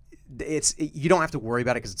so you don't have to worry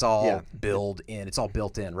about it because it's all built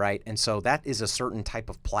in, right? And so that is a certain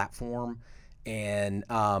type of platform. And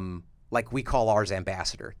like we call ours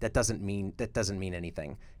Ambassador. That doesn't mean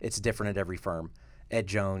anything. It's different at every firm. Ed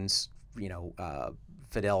Jones,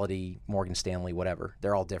 Fidelity, Morgan Stanley, whatever.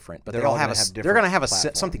 They're all different. But they're going to have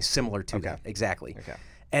something similar to that. Exactly. Okay.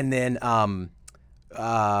 And then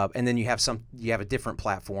you have a different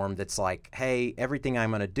platform that's like, hey, everything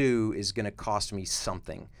I'm going to do is going to cost me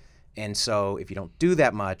something. And so if you don't do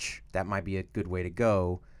that much, that might be a good way to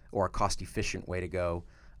go or a cost-efficient way to go.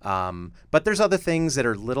 But there's other things that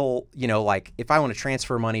are little, like if I want to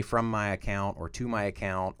transfer money from my account or to my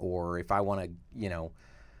account, or if I want to,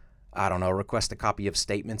 I don't know, request a copy of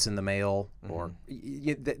statements in the mail, mm-hmm. or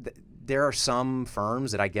there are some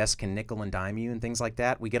firms that I guess can nickel and dime you and things like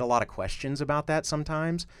that. We get a lot of questions about that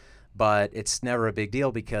sometimes, but it's never a big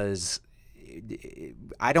deal because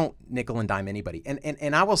I don't nickel and dime anybody.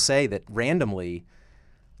 And I will say that randomly,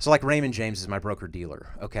 so like Raymond James is my broker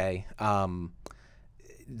dealer, okay?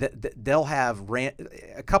 They'll have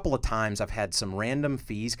a couple of times I've had some random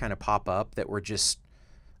fees kind of pop up that were just,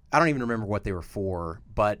 I don't even remember what they were for,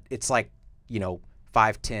 but it's like, $5,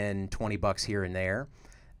 $10, $20 here and there.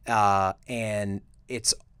 And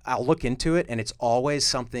I'll look into it and it's always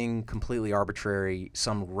something completely arbitrary,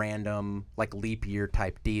 some random like leap year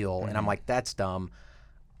type deal. Mm-hmm. And I'm like, that's dumb.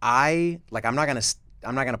 I'm not going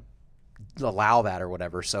to allow that or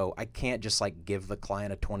whatever. So I can't just like give the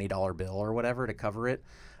client a $20 bill or whatever to cover it.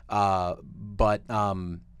 But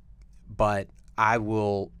I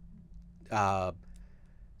will,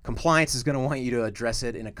 compliance is going to want you to address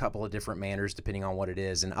it in a couple of different manners depending on what it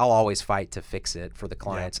is, and I'll always fight to fix it for the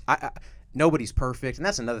clients. Yeah. Nobody's perfect, and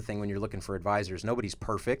that's another thing when you're looking for advisors. Nobody's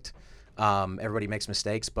perfect. Everybody makes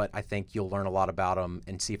mistakes, but I think you'll learn a lot about them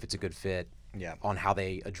and see if it's a good fit on how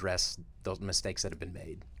they address those mistakes that have been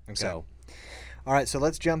made. Okay. So, all right, so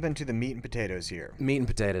let's jump into the meat and potatoes here. Meat and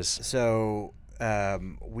potatoes. So I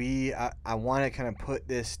want to kind of put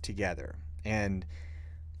this together, and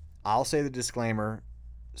I'll say the disclaimer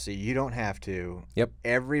so you don't have to. Yep.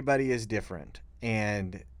 Everybody is different,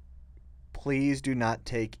 and please do not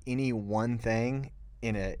take any one thing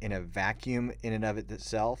in a vacuum in and of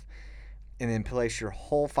itself and then place your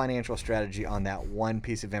whole financial strategy on that one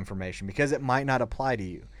piece of information because it might not apply to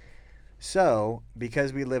you. So,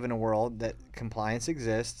 because we live in a world that compliance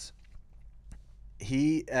exists,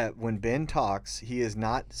 when Ben talks, he is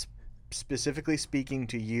not specifically speaking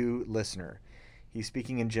to you, listener. He's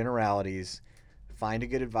speaking in generalities. Find a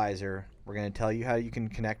good advisor. We're going to tell you how you can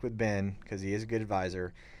connect with Ben because he is a good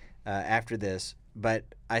advisor after this. But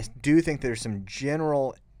I do think there's some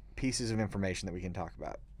general pieces of information that we can talk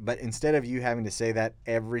about. But instead of you having to say that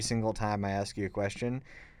every single time I ask you a question,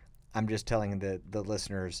 I'm just telling the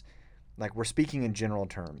listeners, like, we're speaking in general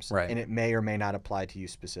terms. Right. And it may or may not apply to you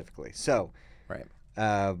specifically. So, right.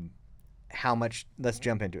 how much. Let's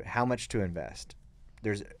jump into it. How much to invest?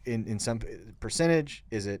 There's in some percentage.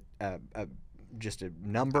 Is it just a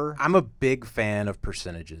number? I'm a big fan of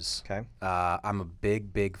percentages. Okay. I'm a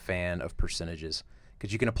big fan of percentages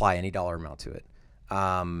because you can apply any dollar amount to it,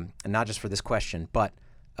 and not just for this question, but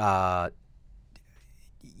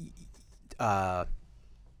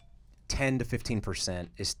 10 to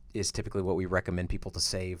 15% is typically what we recommend people to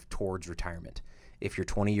save towards retirement. If you're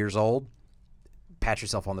 20 years old, pat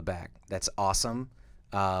yourself on the back. That's awesome.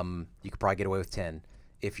 You could probably get away with 10.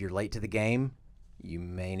 If you're late to the game, you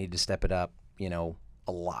may need to step it up, a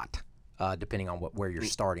lot, depending on where you're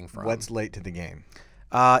starting from. What's late to the game?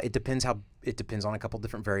 It depends on a couple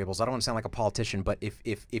different variables. I don't want to sound like a politician, but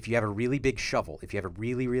if you have a really big shovel, if you have a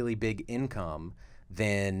really, really big income,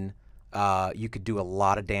 then you could do a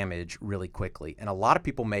lot of damage really quickly. And a lot of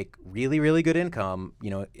people make really, really good income,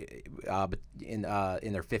 but in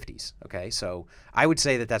their 50s. Okay, so I would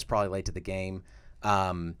say that's probably late to the game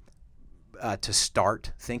to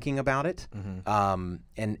start thinking about it. Mm-hmm.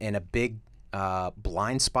 And a big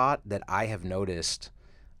blind spot that I have noticed,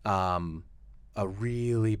 a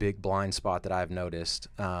really big blind spot that I've noticed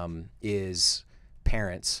is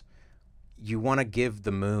parents. You want to give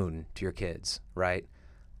the moon to your kids, right?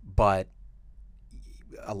 But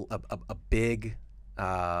a big,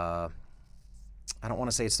 I don't want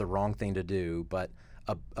to say it's the wrong thing to do, but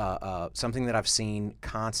something that I've seen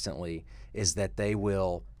constantly is that they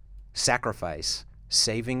will sacrifice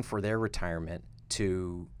saving for their retirement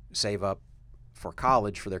to save up for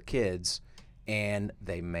college for their kids, and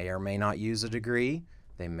they may or may not use a degree.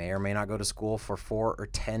 They may or may not go to school for 4 or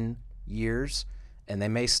 10 years, and they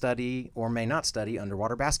may study or may not study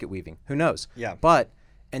underwater basket weaving. Who knows? Yeah.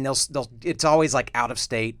 And they'll it's always like out of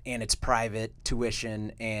state and it's private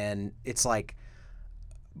tuition, and it's like,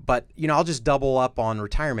 but I'll just double up on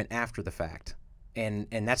retirement after the fact, and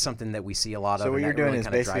that's something that we see a lot of. So what you're doing really is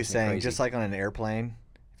basically saying, crazy. just like on an airplane,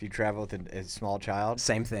 if you travel with a small child,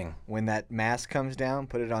 same thing. When that mask comes down,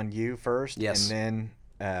 put it on you first, yes, and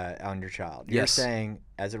then on your child. Yes. You're saying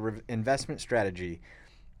as a investment strategy,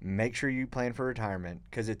 make sure you plan for retirement,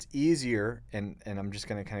 because it's easier, and I'm just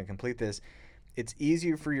going to kind of complete this. It's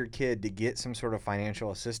easier for your kid to get some sort of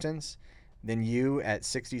financial assistance than you at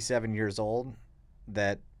 67 years old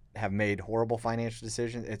that have made horrible financial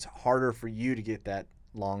decisions. It's harder for you to get that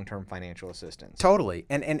long-term financial assistance. Totally.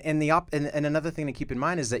 And another thing to keep in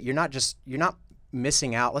mind is that you're not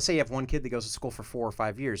missing out. Let's say you have one kid that goes to school for 4 or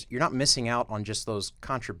 5 years. You're not missing out on just those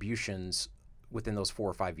contributions within those 4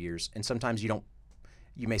 or 5 years. And sometimes you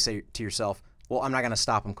may say to yourself, well, I'm not going to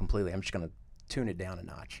stop them completely. I'm just going to tune it down a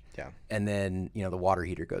notch. Yeah. And then, the water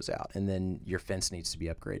heater goes out, and then your fence needs to be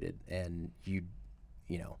upgraded, and you're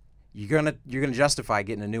going to justify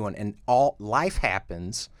getting a new one, and all life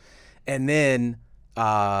happens, and then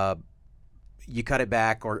you cut it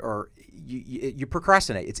back, or you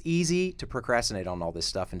procrastinate. It's easy to procrastinate on all this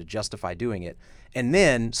stuff and to justify doing it. And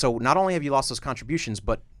then, so not only have you lost those contributions,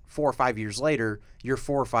 but 4 or 5 years later, you're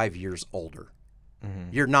 4 or 5 years older.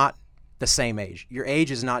 Mm-hmm. You're not the same age. Your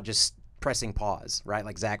age is not just pressing pause, right?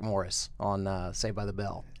 Like Zach Morris on Saved by the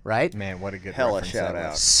Bell, right? Man, what a good hella shout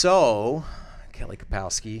out. So, Kelly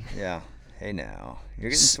Kapowski. Yeah. Hey now,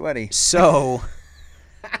 you're getting sweaty. So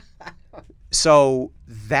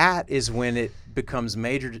that is when it becomes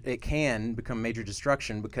major. It can become major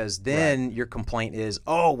destruction, because then your complaint is,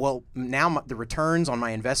 oh, well, now the returns on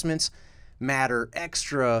my investments matter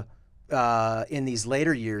extra in these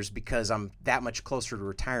later years because I'm that much closer to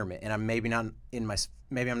retirement, and I'm maybe I'm not in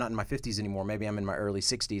my 50s anymore. Maybe I'm in my early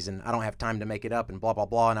 60s, and I don't have time to make it up, and blah blah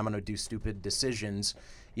blah. And I'm going to do stupid decisions,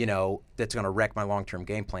 that's going to wreck my long-term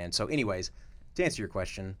game plan. So, anyways, to answer your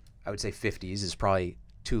question, I would say 50s is probably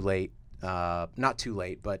too late. Not too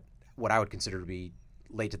late, but what I would consider to be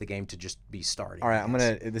late to the game to just be starting. All right,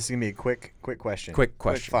 this is gonna be a quick question. Quick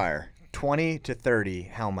question. Quick fire. 20 to 30.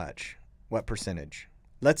 How much? What percentage?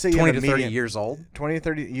 Let's say you 20 have to 30 years old. 20 to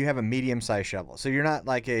 30. You have a medium-sized shovel, so you're not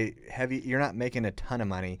like you're not making a ton of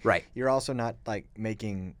money. Right. You're also not like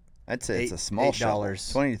making. I'd say it's a small shovel.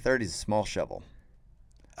 20 to 30 is a small shovel.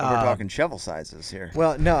 We're talking shovel sizes here.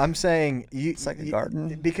 Well, no, I'm saying it's like a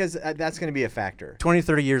garden, because that's going to be a factor. 20 to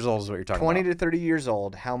 30 years old is what you're talking 20 about. 20 to 30 years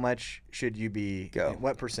old. How much should you be? Go.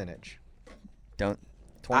 What percentage? Don't.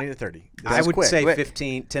 20 to 30. I would say quick.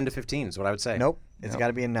 10 to 15 is what I would say. Nope. It's got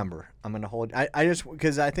to be a number. I'm going to hold. I just,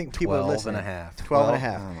 because I think people are listening. 12 and a half. 12 and a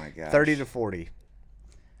half. Oh my gosh. 30 to 40.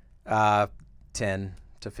 10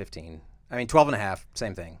 to 15. I mean, 12 and a half,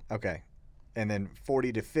 same thing. Okay. And then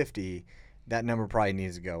 40 to 50, that number probably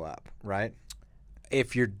needs to go up, right?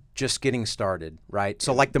 if you're just getting started, right?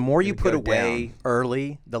 So like the more you put away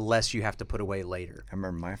early, the less you have to put away later. I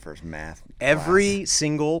remember my first math Every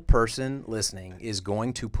single person listening is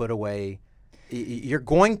going to put away.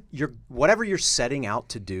 Whatever you're setting out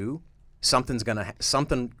to do, something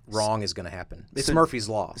wrong is gonna happen. It's Murphy's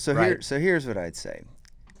Law. So right? Here's what I'd say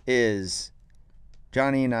is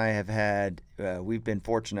Johnny and I have had we've been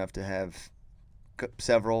fortunate enough to have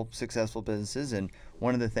several successful businesses, and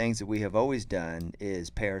one of the things that we have always done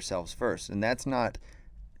is pay ourselves first. And that's not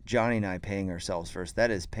Johnny and I paying ourselves first.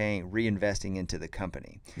 That is reinvesting into the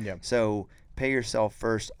company. Yep. So pay yourself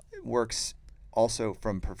first works also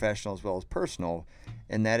from professional as well as personal,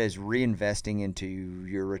 and that is reinvesting into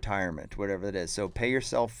your retirement, whatever it is. So pay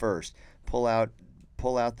yourself first. Pull out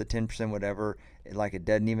the 10%, whatever, like it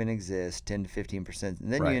doesn't even exist, 10 to 15%,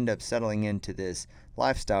 and then you end up settling into this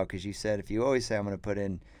lifestyle, because you said if you always say I'm going to put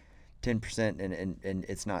in 10% and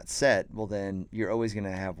it's not set, well then you're always going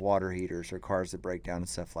to have water heaters or cars that break down and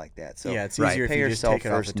stuff like that. So yeah, it's easier pay if you yourself just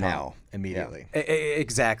take it first off the top now immediately. Yeah.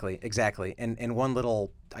 Exactly. And one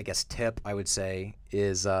little, I guess, tip I would say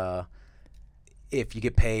is if you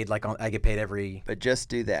get paid, like I get paid every. But just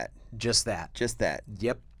do that. Just that.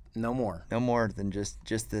 Yep. No more. No more than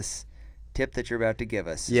just this tip that you're about to give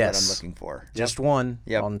us is yes. what I'm looking for. Just one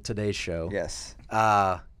on today's show. Yes.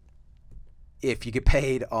 If you get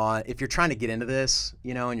paid if you're trying to get into this,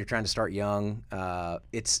 and you're trying to start young,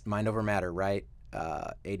 it's mind over matter, right?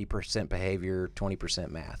 80% behavior,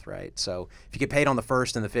 20% math, right? So if you get paid on the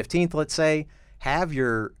 1st and the 15th, let's say, have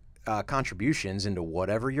your contributions into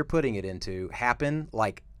whatever you're putting it into happen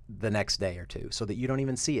like the next day or two, so that you don't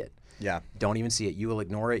even see it. Yeah. Don't even see it. You will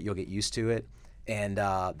ignore it. You'll get used to it. And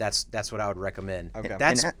that's what I would recommend. Okay.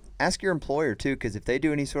 And ask your employer too, because if they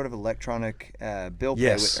do any sort of electronic bill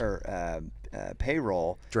pay or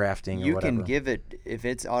payroll drafting, you or whatever, can give it, if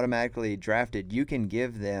it's automatically drafted, you can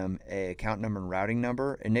give them a account number and routing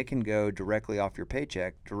number, and it can go directly off your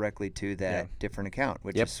paycheck directly to that different account,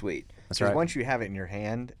 which is sweet. That's right. Once you have it in your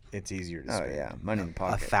hand, it's easier to spend. Oh yeah, money in the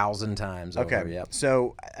pocket 1,000 times. Okay. Over, yep.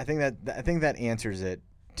 So I think that answers it.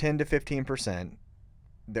 10 to 15%.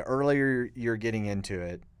 The earlier you're getting into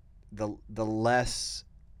it, the less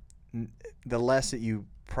that you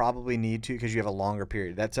probably need to, because you have a longer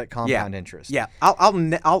period. That's at compound interest. Yeah,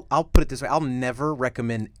 I'll put it this way. I'll never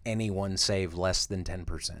recommend anyone save less than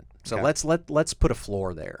 10%. So let's put a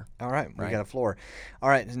floor there. All right, we got a floor. All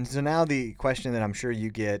right, and so now the question that I'm sure you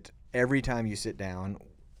get every time you sit down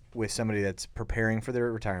with somebody that's preparing for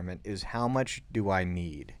their retirement is, how much do I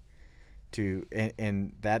need?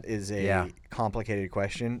 And that is a complicated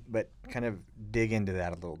question, but kind of dig into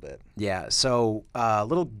that a little bit. Yeah, so a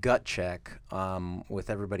little gut check with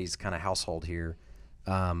everybody's kind of household here.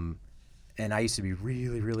 And I used to be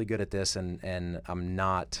really, really good at this, and I'm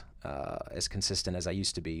not as consistent as I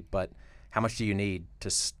used to be. But how much do you need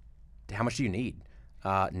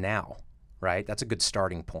now, right? That's a good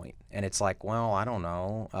starting point. And it's like, well, I don't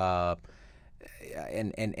know.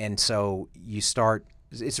 And so you start.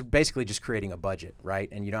 It's basically just creating a budget, right?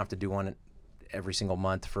 And you don't have to do one every single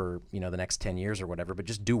month for the next 10 years or whatever, but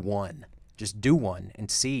just do one. Just do one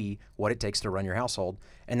and see what it takes to run your household.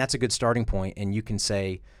 And that's a good starting point. And you can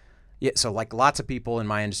say, so like lots of people in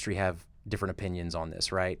my industry have different opinions on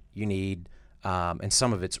this, right? You need, and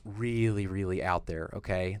some of it's really, really out there,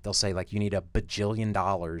 okay? They'll say like you need $1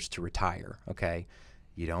 bajillion to retire, okay?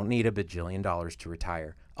 You don't need $1 bajillion to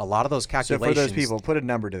retire. A lot of those calculations. So for those people, put a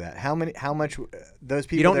number to that. How much those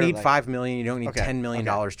people? You don't need $5 million. You don't need $10 million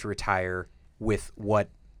to retire with what.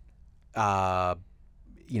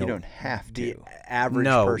 You don't have to. The average.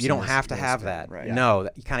 No, person you don't have to have that. Right. No,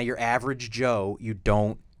 kind of your average Joe. You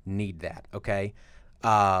don't need that. Okay.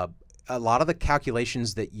 A lot of the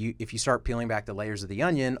calculations that if you start peeling back the layers of the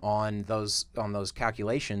onion on those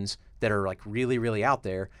calculations that are like really, really out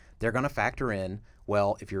there, they're going to factor in.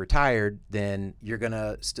 Well, if you're retired, then you're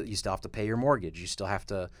gonna you still have to pay your mortgage. You still have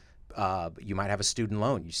to. You might have a student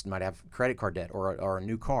loan. You might have credit card debt or a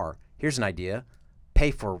new car. Here's an idea: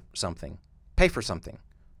 pay for something. Pay for something.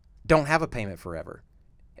 Don't have a payment forever.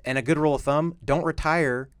 And a good rule of thumb: don't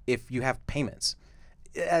retire if you have payments.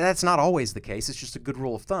 That's not always the case. It's just a good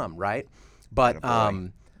rule of thumb, right? But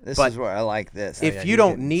this is where I like this. If you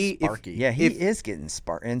don't need, he is getting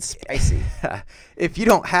and spicy. If you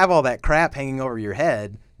don't have all that crap hanging over your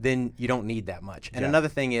head, then you don't need that much. And another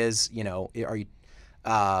thing is, are you,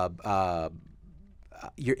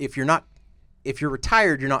 if you're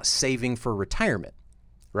retired, you're not saving for retirement,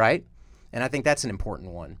 right? And I think that's an important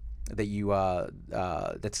one that you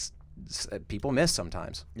that's people miss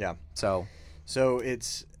sometimes. Yeah. So. So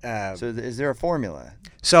it's is there a formula?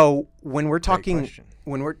 So when we're talking, question.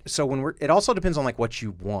 it also depends on like what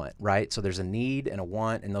you want, right? So there's a need and a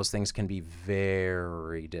want, and those things can be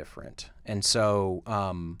very different. And so,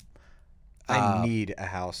 I need a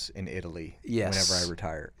house in Italy Yes. whenever I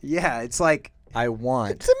retire. yeah, it's like I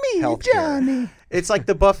want To me, healthcare. Johnny. it's like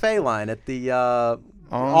the buffet line at the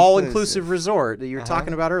all-inclusive resort that you were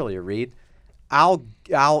talking about earlier, Reed. I'll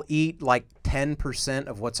eat like 10%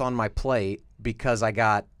 of what's on my plate because I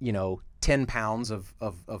got 10 pounds of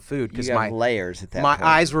food because You my have layers at that my point.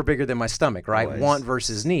 eyes were bigger than my stomach, right? Always. Want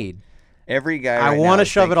versus need. Every guy. I right want now to is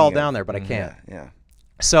shove it all thinking down of- there, but I can't. Yeah.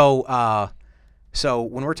 So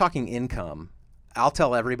when we're talking income, I'll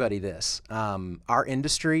tell everybody this: our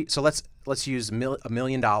industry. So let's use $1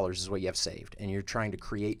 million is what you have saved, and you're trying to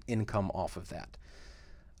create income off of that.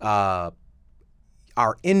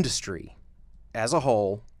 Our industry, as a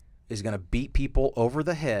whole, is going to beat people over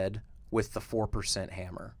the head with the 4%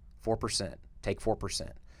 hammer. 4%. Take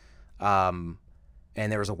 4%. And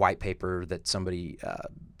there was a white paper that somebody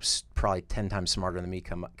probably 10 times smarter than me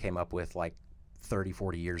came up with like 30,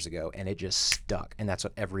 40 years ago, and it just stuck. And that's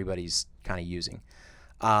what everybody's kind of using.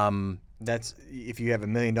 That's if you have $1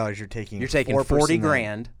 million, you're taking 40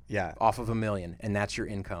 grand Yeah. off of $1 million, and that's your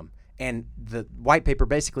income. And the white paper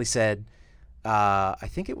basically said, I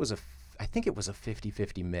think it was a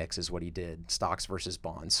 50-50 mix is what he did, stocks versus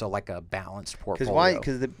bonds. So like a balanced portfolio.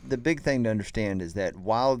 Because the big thing to understand is that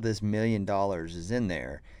while this $1 million is in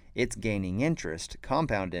there, it's gaining interest,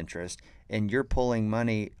 compound interest, and you're pulling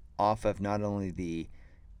money off of not only the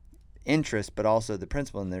interest but also the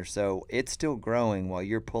principal in there. So it's still growing while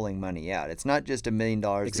you're pulling money out. It's not just $1 million that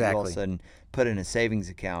you all of a Exactly. sudden put in a savings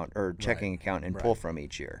account or checking account and pull from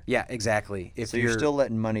each year. Yeah, exactly. So you're still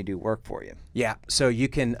letting money do work for you. Yeah, so you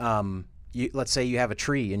can let's say you have a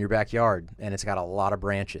tree in your backyard and it's got a lot of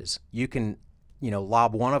branches. You can,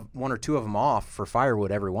 lob one or two of them off for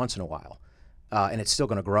firewood every once in a while, and it's still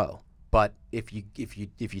going to grow. But if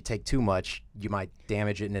you take too much, you might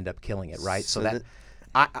damage it and end up killing it, right? So that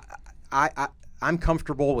I'm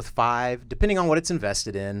comfortable with 5, depending on what it's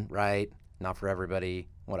invested in, right? Not for everybody,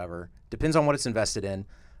 whatever. Depends on what it's invested in.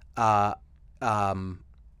 5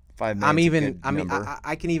 million.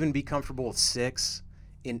 I can even be comfortable with 6.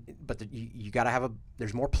 But you got to have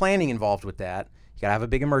there's more planning involved with that. You got to have a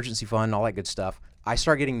big emergency fund and all that good stuff. I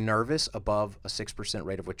start getting nervous above a 6%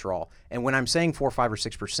 rate of withdrawal. And when I'm saying 4, 5, or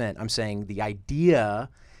 6%, I'm saying the idea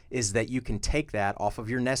is that you can take that off of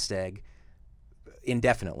your nest egg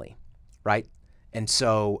indefinitely, right? And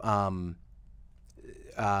so, and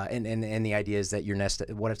the idea is that your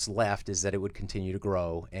what's left is that it would continue to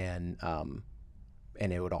grow and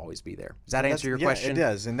it would always be there. Does that answer your question? Yeah, it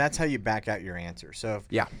does. And that's how you back out your answer. So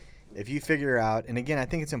if you figure out, and again, I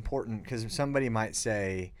think it's important because somebody might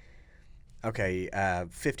say, okay,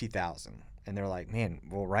 50,000. And they're like, man,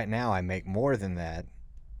 well, right now I make more than that.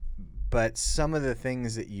 But some of the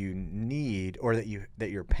things that you need or that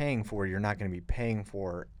you're paying for, you're not going to be paying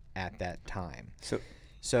for at that time.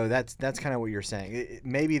 So that's kind of what you're saying.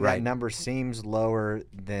 Maybe that number seems lower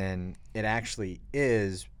than it actually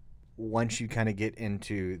is once you kind of get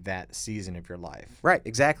into that season of your life. Right,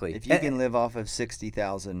 exactly. If you can live off of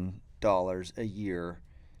 $60,000 a year,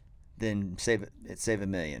 then save $1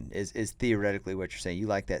 million is theoretically what you're saying. You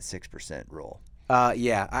like that 6% rule.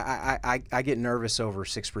 Yeah, I get nervous over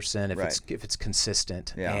 6% if it's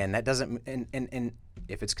consistent, and that doesn't and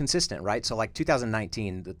if it's consistent, right? So like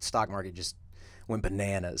 2019, the stock market just went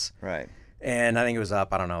bananas, right? And I think it was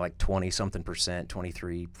up, I don't know, like 20-something%,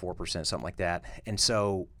 23, 4%, something like that. And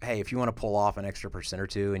so, hey, if you want to pull off an extra percent or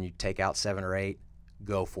two and you take out 7 or 8,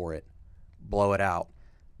 go for it, blow it out.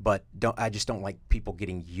 But I just don't like people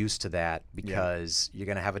getting used to that because you're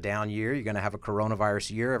going to have a down year. You're going to have a coronavirus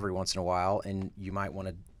year every once in a while, and you might want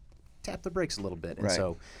to tap the brakes a little bit. And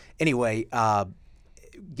so anyway,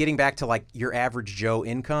 getting back to like your average Joe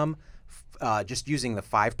income, just using the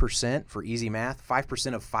 5% for easy math,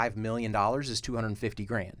 5% of $5 million is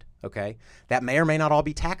 $250,000. Okay. That may or may not all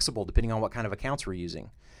be taxable depending on what kind of accounts we're using.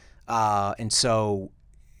 And so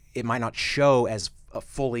it might not show as a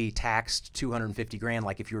fully taxed $250,000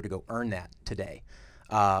 like if you were to go earn that today.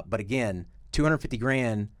 But again,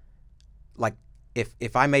 $250,000, like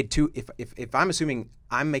if I made if I'm assuming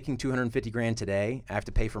I'm making $250,000 today, I have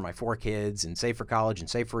to pay for my 4 kids and save for college and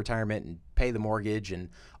save for retirement and pay the mortgage and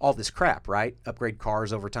all this crap, right? Upgrade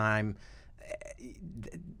cars over time.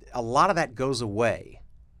 A lot of that goes away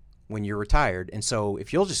when you're retired. And so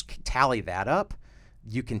if you'll just tally that up,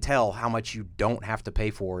 you can tell how much you don't have to pay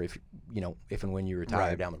for if if and when you retire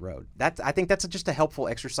Right. down the road. I think that's just a helpful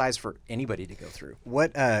exercise for anybody to go through.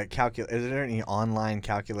 What is there any online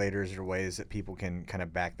calculators or ways that people can kind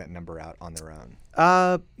of back that number out on their own?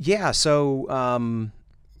 Yeah. So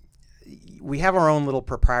we have our own little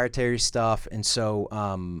proprietary stuff, and so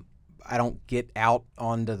I don't get out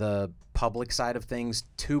onto the public side of things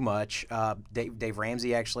too much. Dave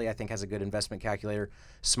Ramsey actually, I think, has a good investment calculator.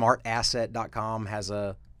 SmartAsset.com has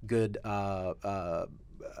a good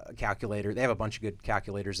calculator. They have a bunch of good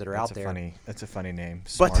calculators that are out there. That's a funny name.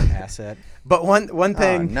 But- Smart Asset. But one Oh,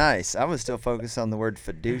 thing, nice. I was still focused on the word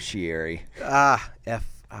fiduciary.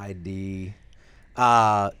 FID.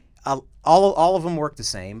 All of them work the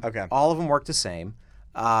same. Okay. All of them work the same.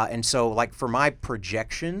 And so, like, for my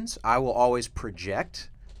projections, I will always project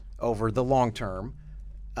over the long term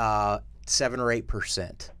 7 or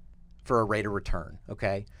 8% for a rate of return.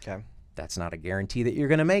 Okay. Okay. That's not a guarantee that you're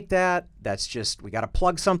going to make that. That's just, we got to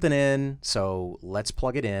plug something in. So let's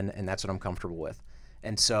plug it in, and that's what I'm comfortable with.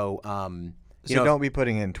 And so, Don't be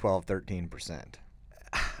putting in 12, 13%.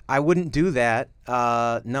 I wouldn't do that.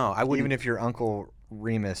 No, I wouldn't. Even if your Uncle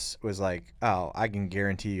Remus was like, oh, I can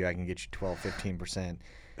guarantee you I can get you 12, 15%.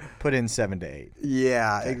 Put in 7 to 8.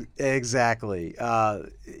 Yeah, exactly.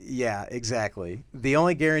 Yeah, exactly. The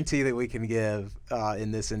only guarantee that we can give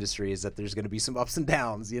in this industry is that there's going to be some ups and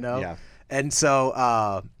downs, Yeah. And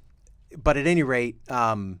so, but at any rate,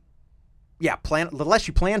 the less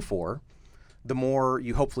you plan for, the more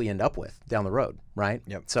you hopefully end up with down the road, right?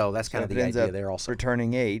 Yep. So that's kind So of if the it ends idea up there also.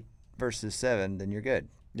 returning 8 versus 7, then you're good.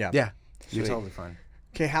 Yeah. Yeah, you're Sweet. totally fine.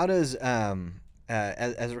 Okay, how does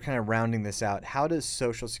as we're kind of rounding this out, how does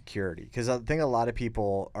Social Security? Because I think a lot of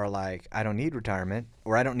people are like, I don't need retirement,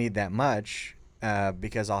 or I don't need that much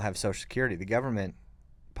because I'll have Social Security. The government,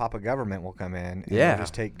 Papa Government, will come in and Yeah. they'll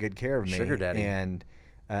just take good care of me. Sugar daddy. And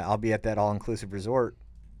I'll be at that all-inclusive resort,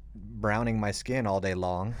 browning my skin all day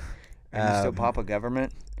long. Are you still Papa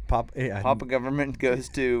Government? Papa Government goes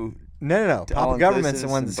to No. to Papa Government's the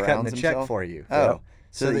all-inclusives one and that's cutting the browns check himself? for you. Oh, Yep.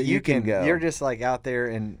 so that you can go. You're just like out there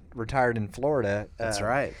and retired in Florida. That's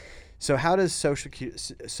right. So how does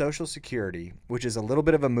Social Security, which is a little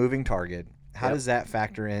bit of a moving target, how Yep. does that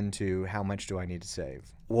factor into how much do I need to save?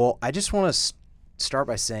 Well, I just want to start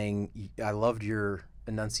by saying I loved your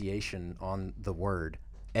enunciation on the word.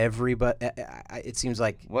 Everybody, it seems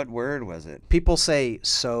like What word was it? people say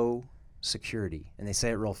 "so security" and they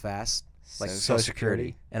say it real fast, like So "so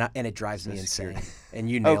security," and it drives me security. insane. And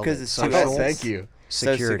you nailed 'cause it. it's Social two S's. Thank you.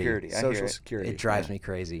 security. Security. I hear Social it. Security. It drives me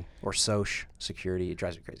crazy. Or Soch security. It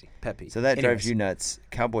drives me crazy. Pet peeve. So that drives Anyways. you nuts.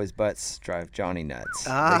 Cowboys' butts drive Johnny nuts.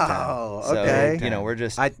 Oh, So, okay. we're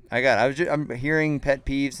just. I- I'm hearing pet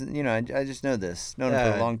peeves. I just know this. Known it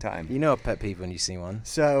for a long time. You know a pet peeve when you see one.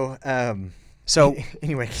 So So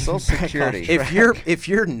anyway, Social Security. if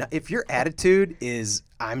your attitude is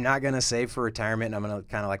I'm not gonna save for retirement and I'm gonna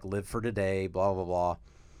kind of like live for today, blah blah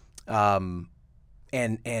blah,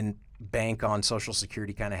 and bank on Social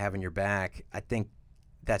Security kind of having your back, I think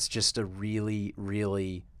that's just a really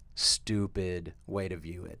really stupid way to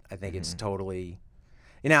view it. I think it's totally,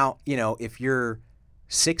 if you're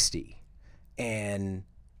 60 and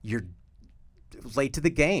you're late to the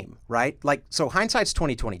game, right? Like, so hindsight's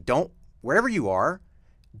 2020. Wherever you are,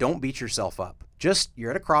 don't beat yourself up. Just,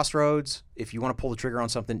 you're at a crossroads. If you want to pull the trigger on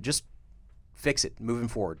something, just fix it moving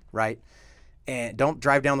forward, right? And don't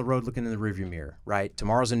drive down the road looking in the rearview mirror, right?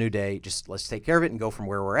 Tomorrow's a new day. Just let's take care of it and go from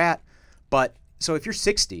where we're at. But so if you're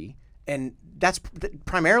 60, and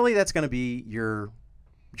primarily that's going to be your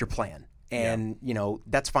plan, and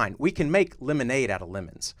that's fine. We can make lemonade out of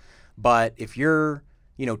lemons, but if you're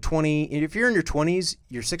 20, if you're in your 20s,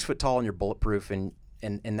 you're 6 foot tall and you're bulletproof, and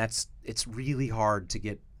it's really hard to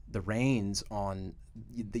get the reins on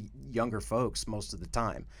the younger folks most of the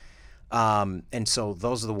time. And so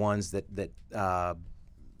those are the ones that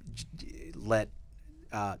let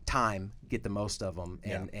time get the most of them,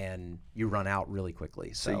 and you run out really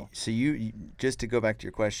quickly. So you just to go back to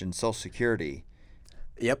your question, Social Security.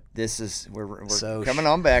 yep. This is we're Soch. coming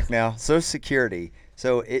on back now. Social Security.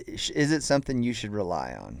 So is it something you should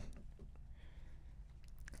rely on?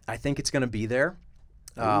 I think it's going to be there.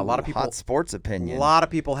 A lot of people. Hot sports opinion. A lot of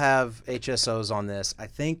people have HSOs on this. I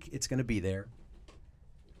think it's going to be there.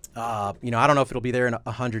 I don't know if it'll be there in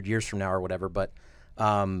 100 years from now or whatever, but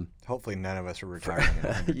hopefully none of us are retiring in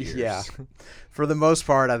 100 years. yeah, for the most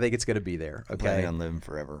part, I think it's going to be there. Okay, Planning on living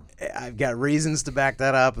forever. I've got reasons to back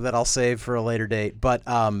that up that I'll save for a later date, but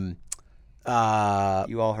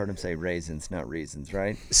You all heard him say raisins, not reasons,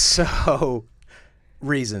 right? so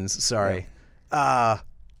reasons. Sorry.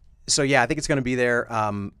 So yeah, I think it's going to be there.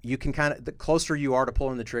 You can kind of, the closer you are to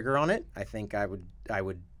pulling the trigger on it, I think I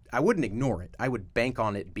wouldn't ignore it. I would bank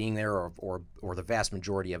on it being there, or the vast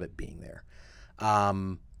majority of it being there.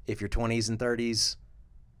 If you're 20s and 30s,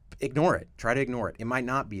 ignore it. Try to ignore it. It might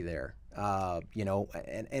not be there.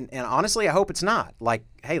 And honestly, I hope it's not. Like,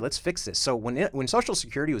 hey, let's fix this. So when Social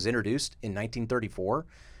Security was introduced in 1934,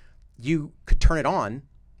 you could turn it on,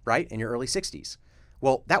 right, in your early 60s.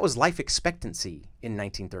 Well, that was life expectancy in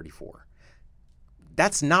 1934.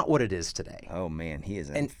 That's not what it is today. Oh, man, he is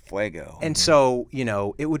in fuego. And so,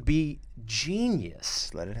 it would be genius.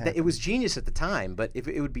 Just let it happen. It was genius at the time, but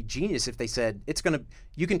it would be genius if they said,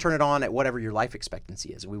 you can turn it on at whatever your life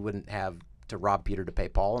expectancy is. We wouldn't have to rob Peter to pay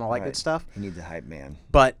Paul and all that good stuff. He needs a hype man.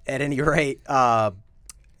 But at any rate, now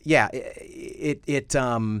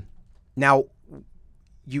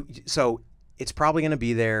so it's probably going to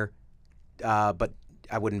be there, but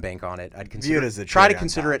I wouldn't bank on it. I'd consider try to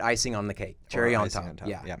consider it icing on the cake, cherry on top.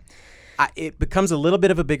 Yeah. It becomes a little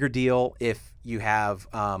bit of a bigger deal if you have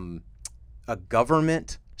a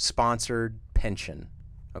government-sponsored pension.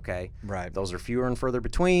 Okay, right. Those are fewer and further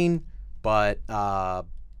between, but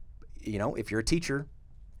if you're a teacher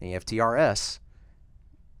and you have TRS,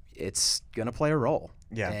 it's going to play a role.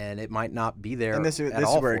 Yeah. And it might not be there. And this is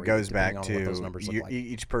where it goes back to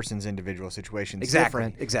each person's individual situation is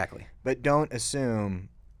different. Exactly. But don't assume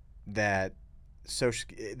that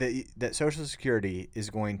that Social Security is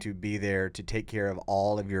going to be there to take care of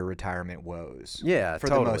all of your retirement woes. Yeah, for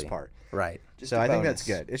the most part. Right. So I think that's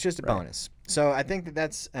good. It's just a bonus. So I think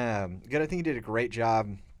that's good. I think you did a great job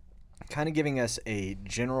kind of giving us a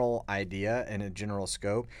general idea and a general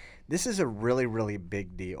scope. This is a really, really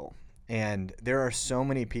big deal. And there are so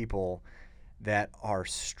many people that are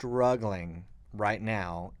struggling right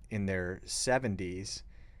now in their 70s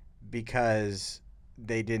because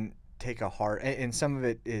they didn't take a hard, and some of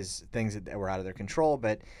it is things that were out of their control,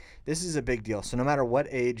 but this is a big deal. So no matter what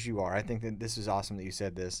age you are, I think that this is awesome that you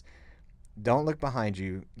said this. Don't look behind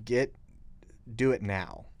you. Do it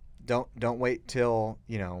now. Don't wait till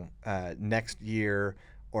next year,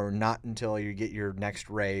 or not until you get your next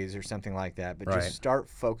raise or something like that. But just start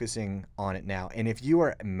focusing on it now. And if you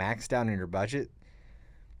are maxed out in your budget,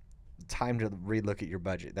 time to relook at your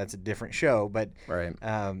budget. That's a different show, but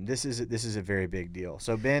this is a very big deal.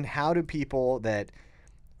 So Ben, how do people that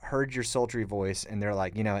heard your sultry voice and they're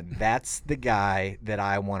like, that's the guy that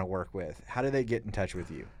I want to work with, how do they get in touch with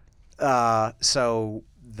you? So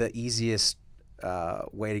the easiest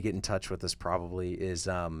way to get in touch with us probably is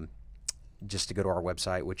just to go to our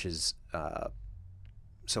website, which is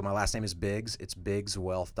so my last name is Biggs. It's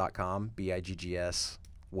biggswealth.com, BIGGS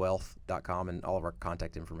wealth.com, and all of our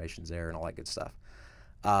contact information's there and all that good stuff.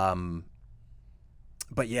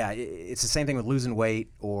 But yeah, it's the same thing with losing weight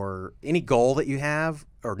or any goal that you have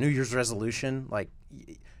or New Year's resolution. Like,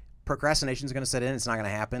 procrastination is going to set in. It's not going to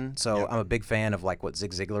happen. So I'm a big fan of like what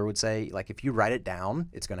Zig Ziglar would say. Like, if you write it down,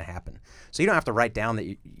 it's going to happen. So you don't have to write down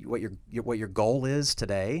that what your goal is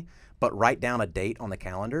today, but write down a date on the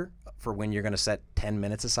calendar for when you're going to set 10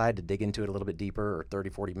 minutes aside to dig into it a little bit deeper, or 30,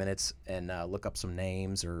 40 minutes, and look up some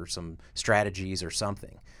names or some strategies or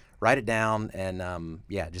something. Write it down, and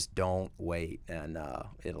just don't wait. And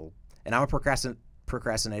and I'm a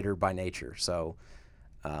procrastinator by nature, so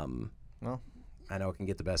I know it can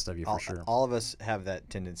get the best of you for sure. All of us have that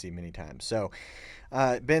tendency many times. So,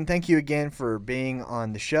 Ben, thank you again for being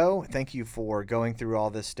on the show. Thank you for going through all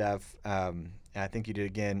this stuff. I think you did,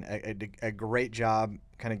 again, a great job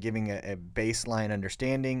kind of giving a baseline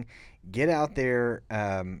understanding. Get out there,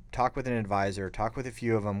 talk with an advisor, talk with a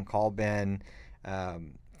few of them, call Ben,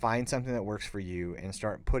 find something that works for you, and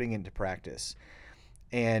start putting it into practice.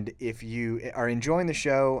 And if you are enjoying the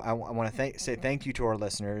show, I want to say thank you to our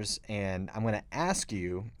listeners, and I'm going to ask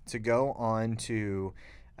you to go on to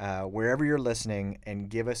wherever you're listening and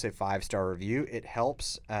give us a 5-star review. It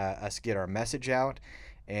helps us get our message out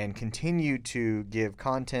and continue to give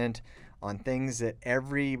content on things that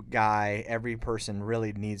every person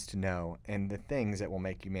really needs to know, and the things that will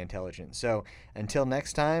make you Mantelligent. So until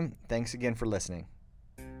next time, thanks again for listening.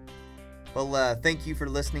 Well, thank you for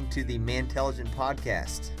listening to the Mantelligent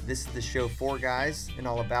Podcast. This is the show for guys and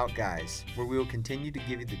all about guys, where we will continue to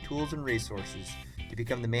give you the tools and resources to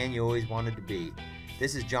become the man you always wanted to be.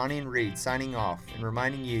 This is Johnny and Reed signing off and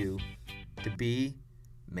reminding you to be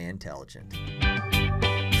Mantelligent.